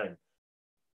in time.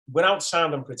 Without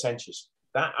sounding pretentious,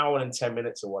 that hour and 10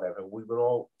 minutes or whatever, we were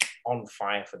all on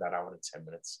fire for that hour and 10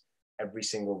 minutes. Every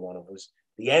single one of us.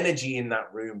 The energy in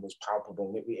that room was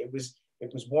palpable. It was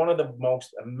one of the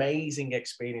most amazing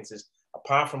experiences,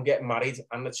 apart from getting married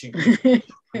and the two kids,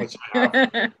 which I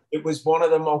have. It was one of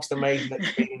the most amazing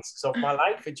experiences of my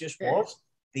life. It just was.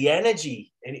 The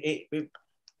energy. And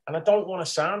I don't want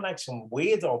to sound like some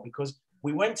weirdo, because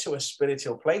we went to a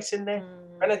spiritual place in there.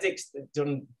 Benedict's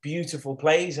done beautiful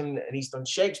plays, and he's done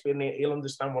Shakespeare, and he'll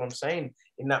understand what I'm saying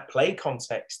in that play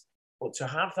context. But to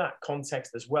have that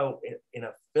context as well in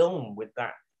a film, with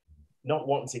that, not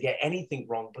wanting to get anything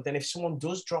wrong, but then if someone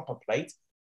does drop a plate,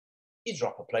 you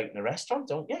drop a plate in a restaurant,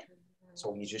 don't you?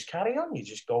 So you just carry on, you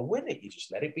just go with it, you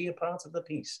just let it be a part of the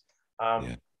piece.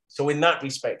 So in that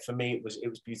respect, for me, it was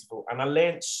beautiful. And I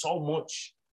learned so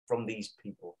much from these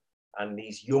people and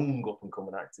these young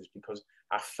up-and-coming actors, because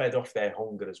I fed off their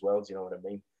hunger as well, do you know what I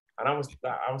mean? And I was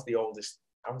the oldest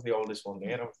one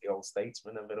there, I was the old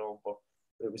statesman of it all, but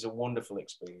it was a wonderful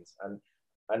experience, and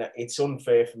it's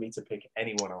unfair for me to pick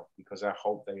anyone out, because I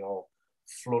hope they all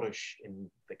flourish in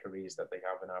the careers that they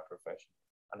have in our profession,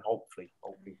 and hopefully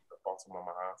from the bottom of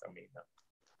my heart, I mean that.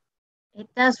 It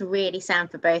does really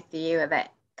sound for both of you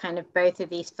that kind of both of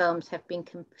these films have been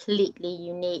completely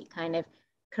unique, kind of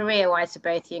career-wise for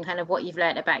both of you, and kind of what you've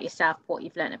learned about yourself, what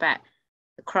you've learned about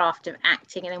the craft of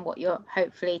acting, and then what you're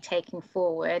hopefully taking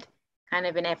forward, kind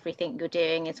of in everything you're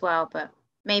doing as well. But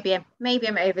maybe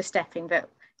I'm overstepping, but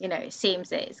you know, it seems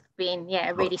that it's been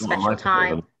a really special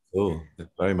time. Oh, I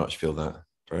very much feel that.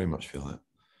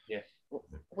 Yeah.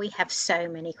 We have so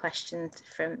many questions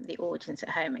from the audience at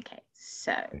home. Okay,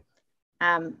 so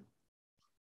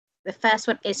the first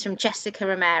one is from Jessica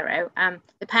Romero.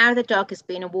 The Power of the Dog has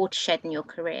been a watershed in your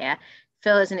career.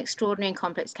 Phil is an extraordinary and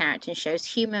complex character and shows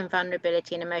human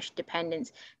vulnerability and emotional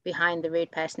dependence behind the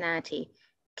rude personality.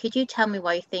 Could you tell me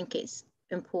why you think it's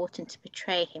important to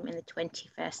portray him in the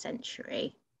 21st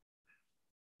century?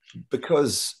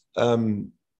 Because there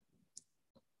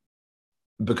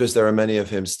are many of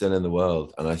him still in the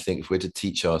world. And I think if we're to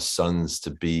teach our sons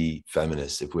to be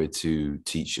feminists, if we're to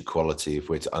teach equality, if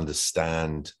we're to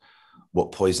understand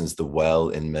what poisons the well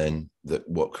in men, that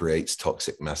what creates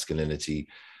toxic masculinity,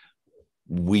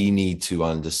 we need to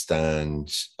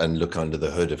understand and look under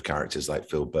the hood of characters like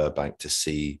Phil Burbank to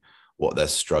see what their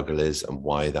struggle is and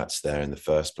why that's there in the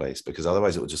first place, because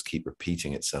otherwise it will just keep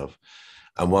repeating itself.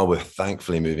 And while we're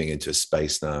thankfully moving into a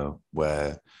space now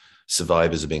where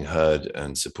survivors are being heard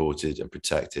and supported and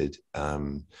protected,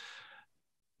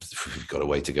 we've got a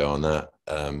way to go on that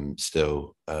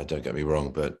still, don't get me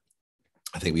wrong, but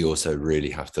I think we also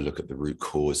really have to look at the root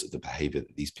cause of the behavior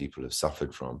that these people have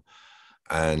suffered from.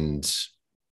 And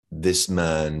this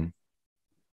man,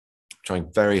 trying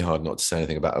very hard not to say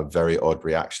anything about a very odd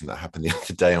reaction that happened the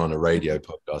other day on a radio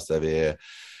podcast over here,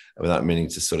 without meaning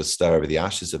to sort of stir over the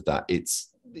ashes of that. I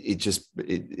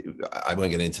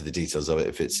won't get into the details of it.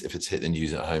 If it's hit the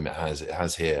news at home, it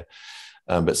has here.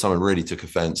 But someone really took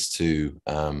offense to,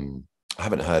 I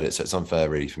haven't heard it, so it's unfair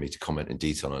really for me to comment in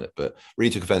detail on it, but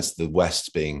really took offense to the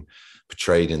West being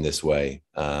portrayed in this way.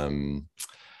 And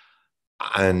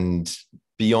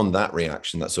beyond that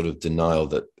reaction, that sort of denial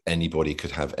that anybody could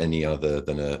have any other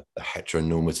than a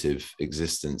heteronormative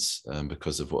existence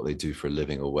because of what they do for a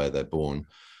living or where they're born,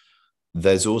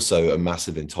 there's also a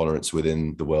massive intolerance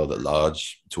within the world at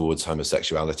large towards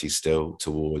homosexuality still,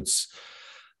 towards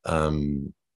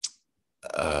an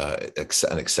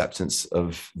acceptance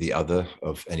of the other,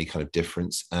 of any kind of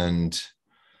difference. And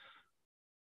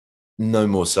no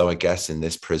more so, I guess, in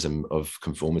this prism of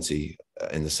conformity,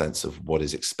 in the sense of what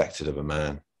is expected of a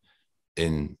man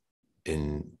in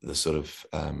the sort of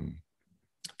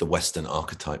the Western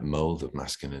archetype mold of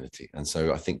masculinity. And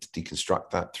so I think to deconstruct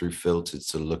that through Phil, to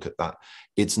sort of look at that,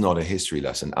 it's not a history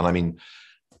lesson. And I mean,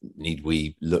 need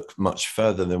we look much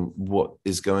further than what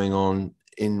is going on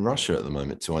in Russia at the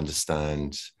moment to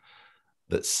understand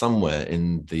that somewhere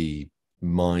in the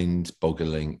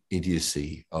mind-boggling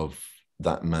idiocy of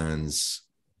that man's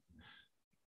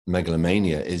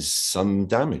megalomania is some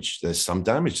damage. There's some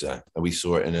damage there. And we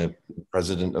saw it in a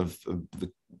president of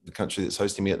the country that's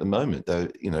hosting me at the moment. Though,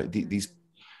 you know, these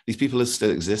people still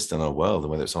exist in our world,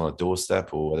 and whether it's on a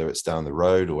doorstep or whether it's down the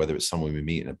road or whether it's someone we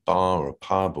meet in a bar or a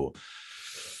pub or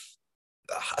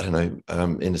I don't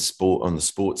know, in a sport, on the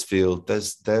sports field,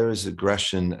 there is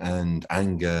aggression and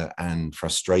anger and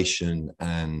frustration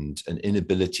and an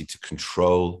inability to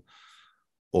control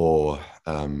or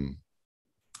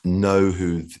know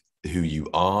who you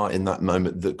are in that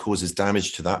moment that causes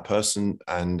damage to that person.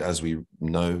 And as we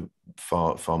know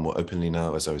far more openly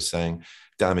now, as I was saying,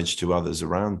 damage to others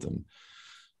around them.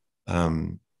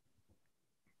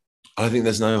 I think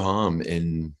there's no harm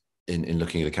in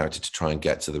looking at a character to try and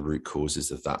get to the root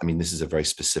causes of that. I mean, this is a very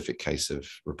specific case of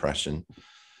repression,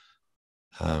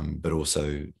 but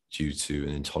also due to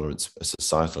an intolerance, a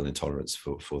societal intolerance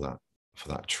for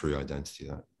that true identity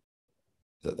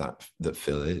that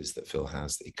Phil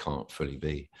has, that he can't fully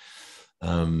be.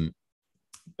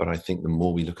 But I think the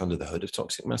more we look under the hood of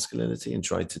toxic masculinity and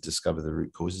try to discover the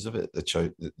root causes of it,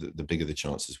 the bigger the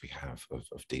chances we have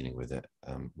of dealing with it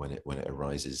when it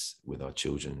arises with our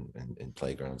children in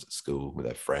playgrounds at school, with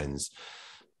their friends,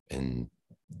 in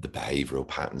the behavioral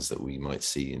patterns that we might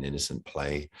see in innocent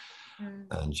play,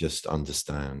 and just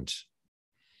understand,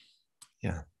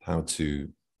 how to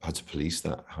police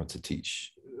that, how to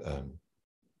teach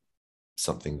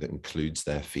something that includes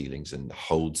their feelings and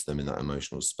holds them in that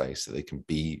emotional space so they can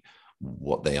be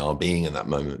what they are being in that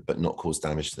moment, but not cause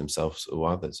damage to themselves or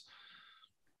others.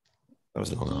 That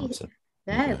was a long answer.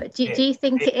 No, but do you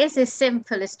think it is as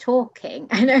simple as talking?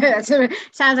 I know that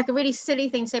sounds like a really silly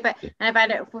thing to say, but and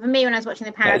about it for me when I was watching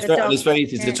The Power of the Dog, it's very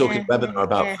easy to talk in a webinar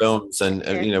about films and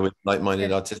you know, with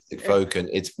like-minded artistic folk, and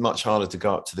it's much harder to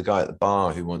go up to the guy at the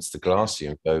bar who wants to glass you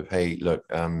and go, "Hey, look,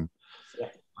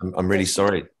 I'm really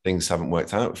sorry things haven't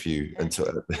worked out for you."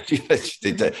 Until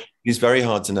it's very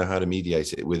hard to know how to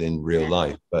mediate it within real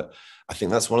life. But I think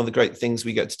that's one of the great things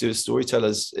we get to do as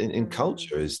storytellers in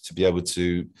culture, is to be able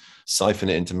to siphon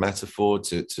it into metaphor,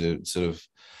 to sort of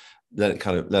let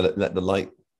the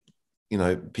light, you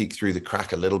know, peek through the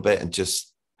crack a little bit, and just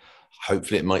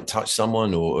hopefully it might touch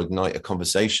someone or ignite a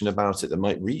conversation about it that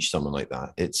might reach someone like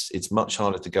that. It's much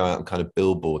harder to go out and kind of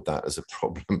billboard that as a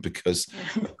problem, because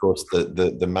of course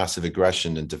the massive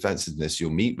aggression and defensiveness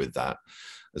you'll meet with that,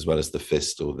 as well as the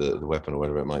fist or the weapon or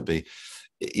whatever it might be.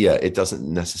 It doesn't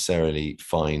necessarily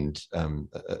find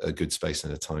a good space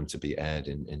and a time to be aired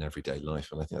in everyday life.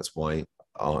 And I think that's why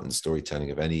art and storytelling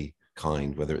of any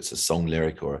kind, whether it's a song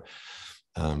lyric or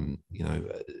you know,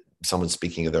 someone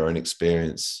speaking of their own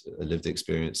experience, a lived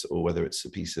experience, or whether it's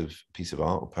a piece of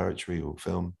art or poetry or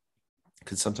film,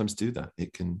 can sometimes do that.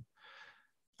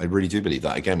 I really do believe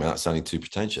that, again, without sounding too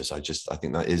pretentious. I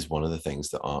think that is one of the things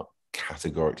that art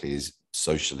categorically is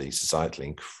socially, societally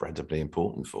incredibly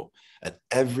important for, at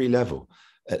every level,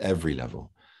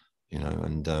 you know.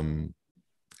 And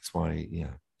it's why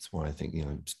I think, you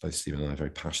know, both Stephen and I are very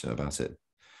passionate about it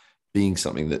being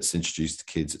something that's introduced to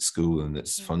kids at school and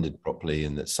that's funded properly,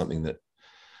 and that's something that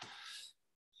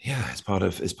it's part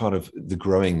of the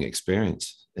growing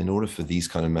experience, in order for these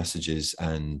kind of messages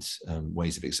and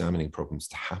ways of examining problems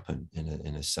to happen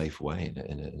in a safe way,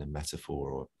 in a metaphor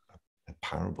or a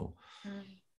parable.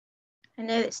 I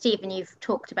know that, Stephen, you've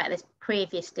talked about this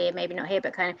previously, maybe not here,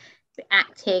 but kind of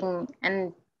acting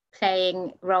and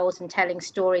playing roles and telling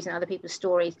stories and other people's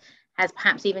stories has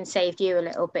perhaps even saved you a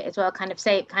little bit as well, kind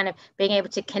of being able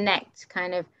to connect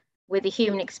kind of with the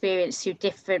human experience through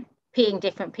different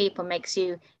people makes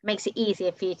it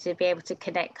easier for you to be able to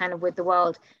connect kind of with the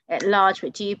world at large.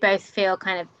 But do you both feel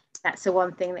kind of that's the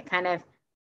one thing that kind of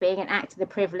being an actor, the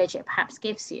privilege it perhaps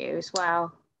gives you as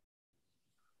well?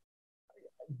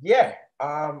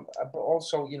 But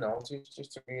also, you know,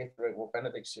 just to reiterate what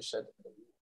Benedict's just said,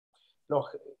 look,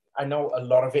 I know a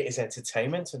lot of it is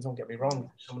entertainment, and don't get me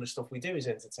wrong, some of the stuff we do is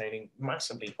entertaining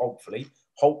massively,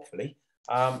 hopefully.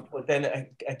 But then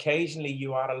occasionally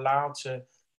you are allowed to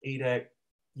either,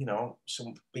 you know,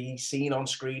 be seen on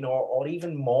screen, or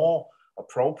even more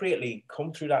appropriately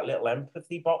come through that little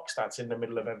empathy box that's in the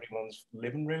middle of everyone's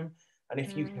living room. And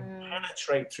if you can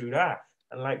penetrate through that,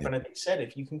 and like Benedict said,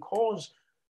 if you can cause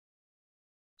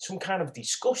some kind of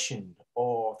discussion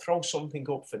or throw something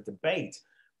up for debate,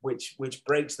 which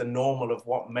breaks the normal of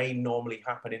what may normally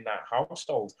happen in that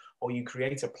household, or you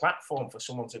create a platform for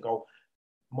someone to go,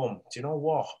 Mum, do you know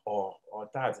what? Or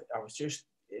Dad,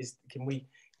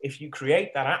 if you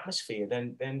create that atmosphere,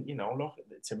 then you know, look,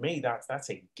 to me, that's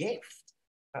a gift.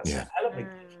 That's a hell of a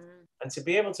gift. And to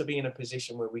be able to be in a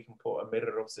position where we can put a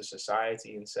mirror up to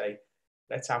society and say,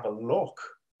 let's have a look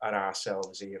at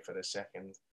ourselves here for a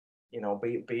second, you know,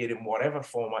 be it in whatever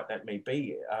format that may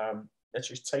be. Let's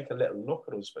just take a little look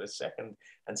at us for a second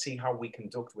and see how we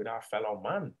conduct with our fellow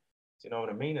man. Do you know what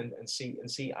I mean? And see,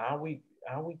 are we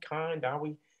kind? Are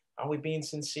we being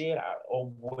sincere?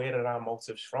 Or where are our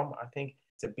motives from? I think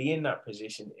to be in that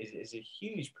position is a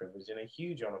huge privilege and a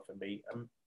huge honor for me.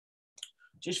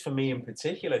 Just for me in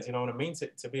particular, do you know what I mean?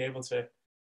 To be able to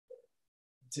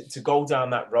go down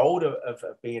that road of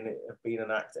being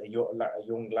an actor, a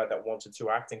young lad that wanted to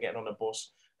act and getting on a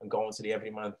bus and going to the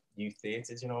Everyman Youth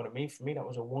Theatre. You know what I mean? For me, that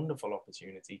was a wonderful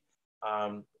opportunity.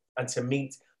 And to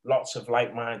meet lots of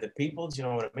like-minded people, do you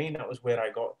know what I mean? That was where I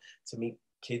got to meet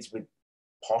kids with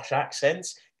posh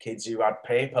accents, kids who had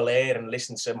purple hair and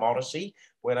listened to Morrissey,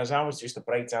 whereas I was just a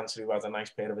breakdancer who had a nice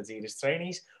pair of Adidas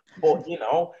trainees. But, you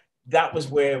know, that was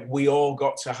where we all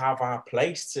got to have our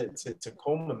place to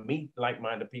come and meet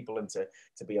like-minded people and to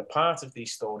be a part of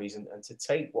these stories and to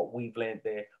take what we've learned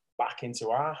there back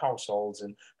into our households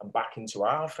and back into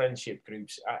our friendship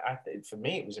groups. For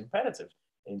me, it was imperative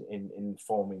in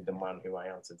forming the man who I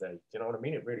am today. Do you know what I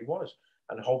mean? It really was.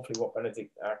 And hopefully what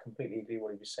Benedict, I completely agree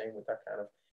what he was saying with that kind of,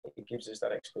 it gives us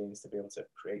that experience to be able to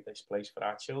create this place for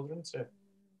our children to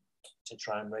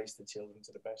try and raise the children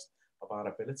to the best of our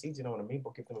ability. Do you know what I mean?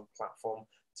 But give them a platform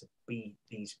to be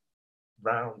these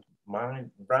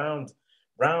rounded,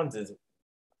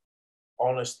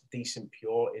 honest, decent,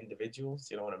 pure individuals.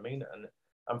 Do you know what I mean?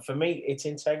 And for me, it's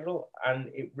integral, and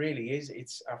it really is.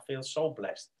 I feel so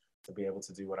blessed to be able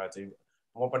to do what I do.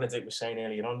 And what Benedict was saying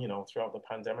earlier on, you know, throughout the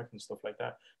pandemic and stuff like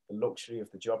that, the luxury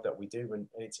of the job that we do, and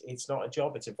it's not a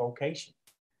job, it's a vocation.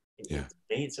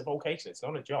 It's a vocation. It's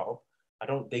not a job. I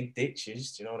don't dig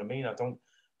ditches. Do you know what I mean?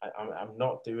 I'm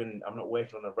not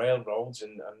working on the railroads,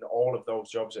 and all of those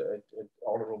jobs are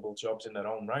honourable jobs in their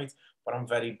own right. But I'm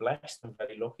very blessed and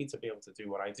very lucky to be able to do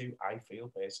what I do. I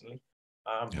feel personally,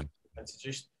 and to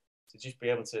just be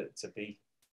able to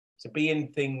be in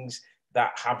things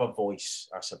that have a voice,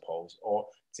 I suppose, or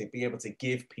to be able to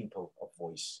give people a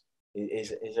voice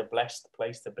is a blessed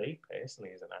place to be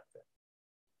personally as an actor.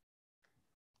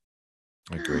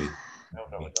 I agree. No,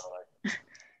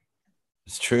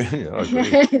 it's true. I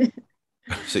agree.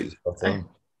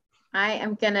 I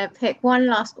am going to pick one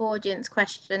last audience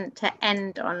question to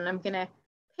end on. I'm going to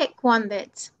pick one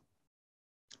that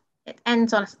it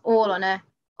ends on us all on a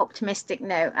optimistic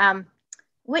note.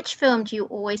 Which film do you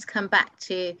always come back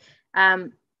to?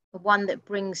 The one that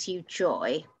brings you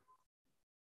joy?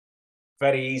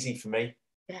 Very easy for me.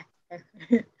 Yeah.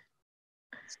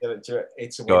 It's a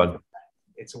win.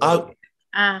 It's a win.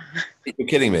 You're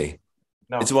kidding me.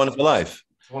 No. It's a Wonderful Life.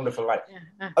 It's a Wonderful Life.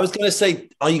 I was going to say,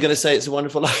 are you going to say It's a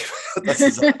Wonderful Life? That's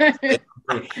exactly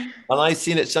and I've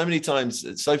seen it so many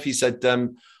times. Sophie said,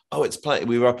 it's playing.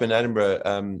 We were up in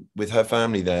Edinburgh with her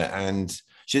family there, and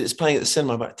it's playing at the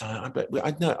cinema.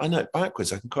 I know it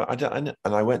backwards. I know.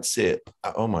 And I went to see it.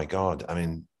 Oh my God. I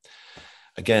mean,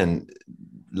 again,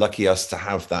 lucky us to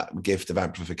have that gift of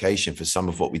amplification for some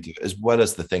of what we do, as well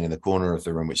as the thing in the corner of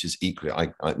the room, which is equally,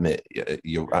 I admit,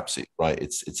 you're absolutely right.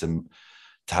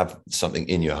 To have something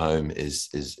in your home is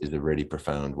a really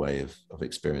profound way of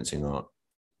experiencing art.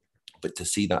 But to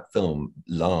see that film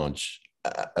large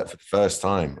for the first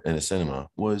time in a cinema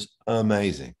was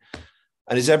amazing.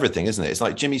 And it's everything, isn't it? It's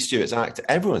like Jimmy Stewart's acting.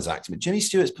 Everyone's acting, but Jimmy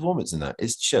Stewart's performance in that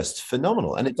is just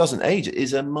phenomenal. And it doesn't age. It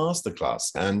is a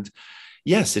masterclass. And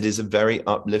yes, it is a very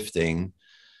uplifting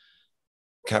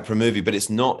Capra movie, but it's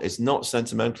not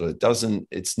sentimental.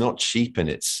 It's not cheap in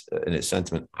its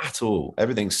sentiment at all.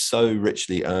 Everything's so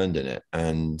richly earned in it.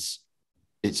 And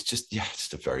it's just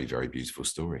a very, very beautiful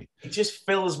story. It just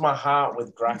fills my heart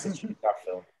with gratitude, that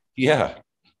film. Yeah.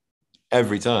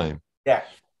 Every time. Yeah.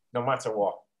 No matter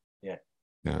what. Yeah.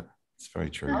 Yeah. It's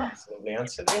very true. That's a lovely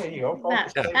answer. There you go.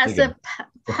 That's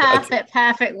a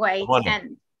perfect way to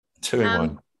end. 2 in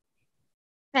 1.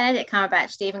 Benedict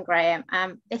Cumberbatch, Stephen Graham.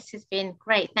 This has been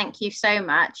great. Thank you so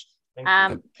much.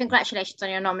 Congratulations on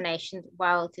your nominations,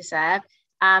 well deserved.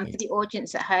 For the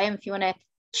audience at home, if you want to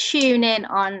tune in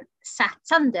on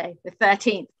Sunday, the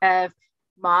 13th of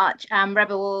March,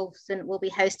 Rebel Wilson will be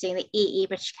hosting the EE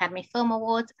British Academy Film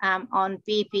Awards on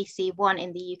BBC One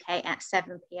in the UK at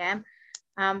 7 p.m.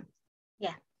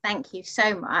 Yeah, thank you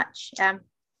so much. It's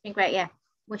been great. Yeah,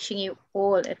 wishing you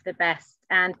all of the best.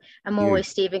 And I'm always,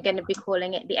 Stephen, going to be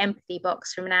calling it the empathy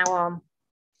box from now on.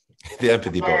 The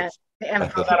empathy box. I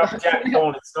got that off Jack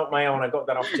Thorne. It's not my own. I got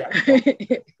that off Jack Thorne.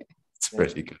 It's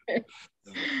pretty good.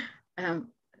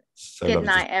 Good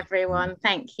night, everyone.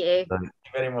 Thank you. Thank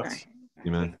you very much.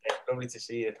 You, man. Lovely to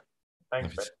see you.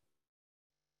 Thanks,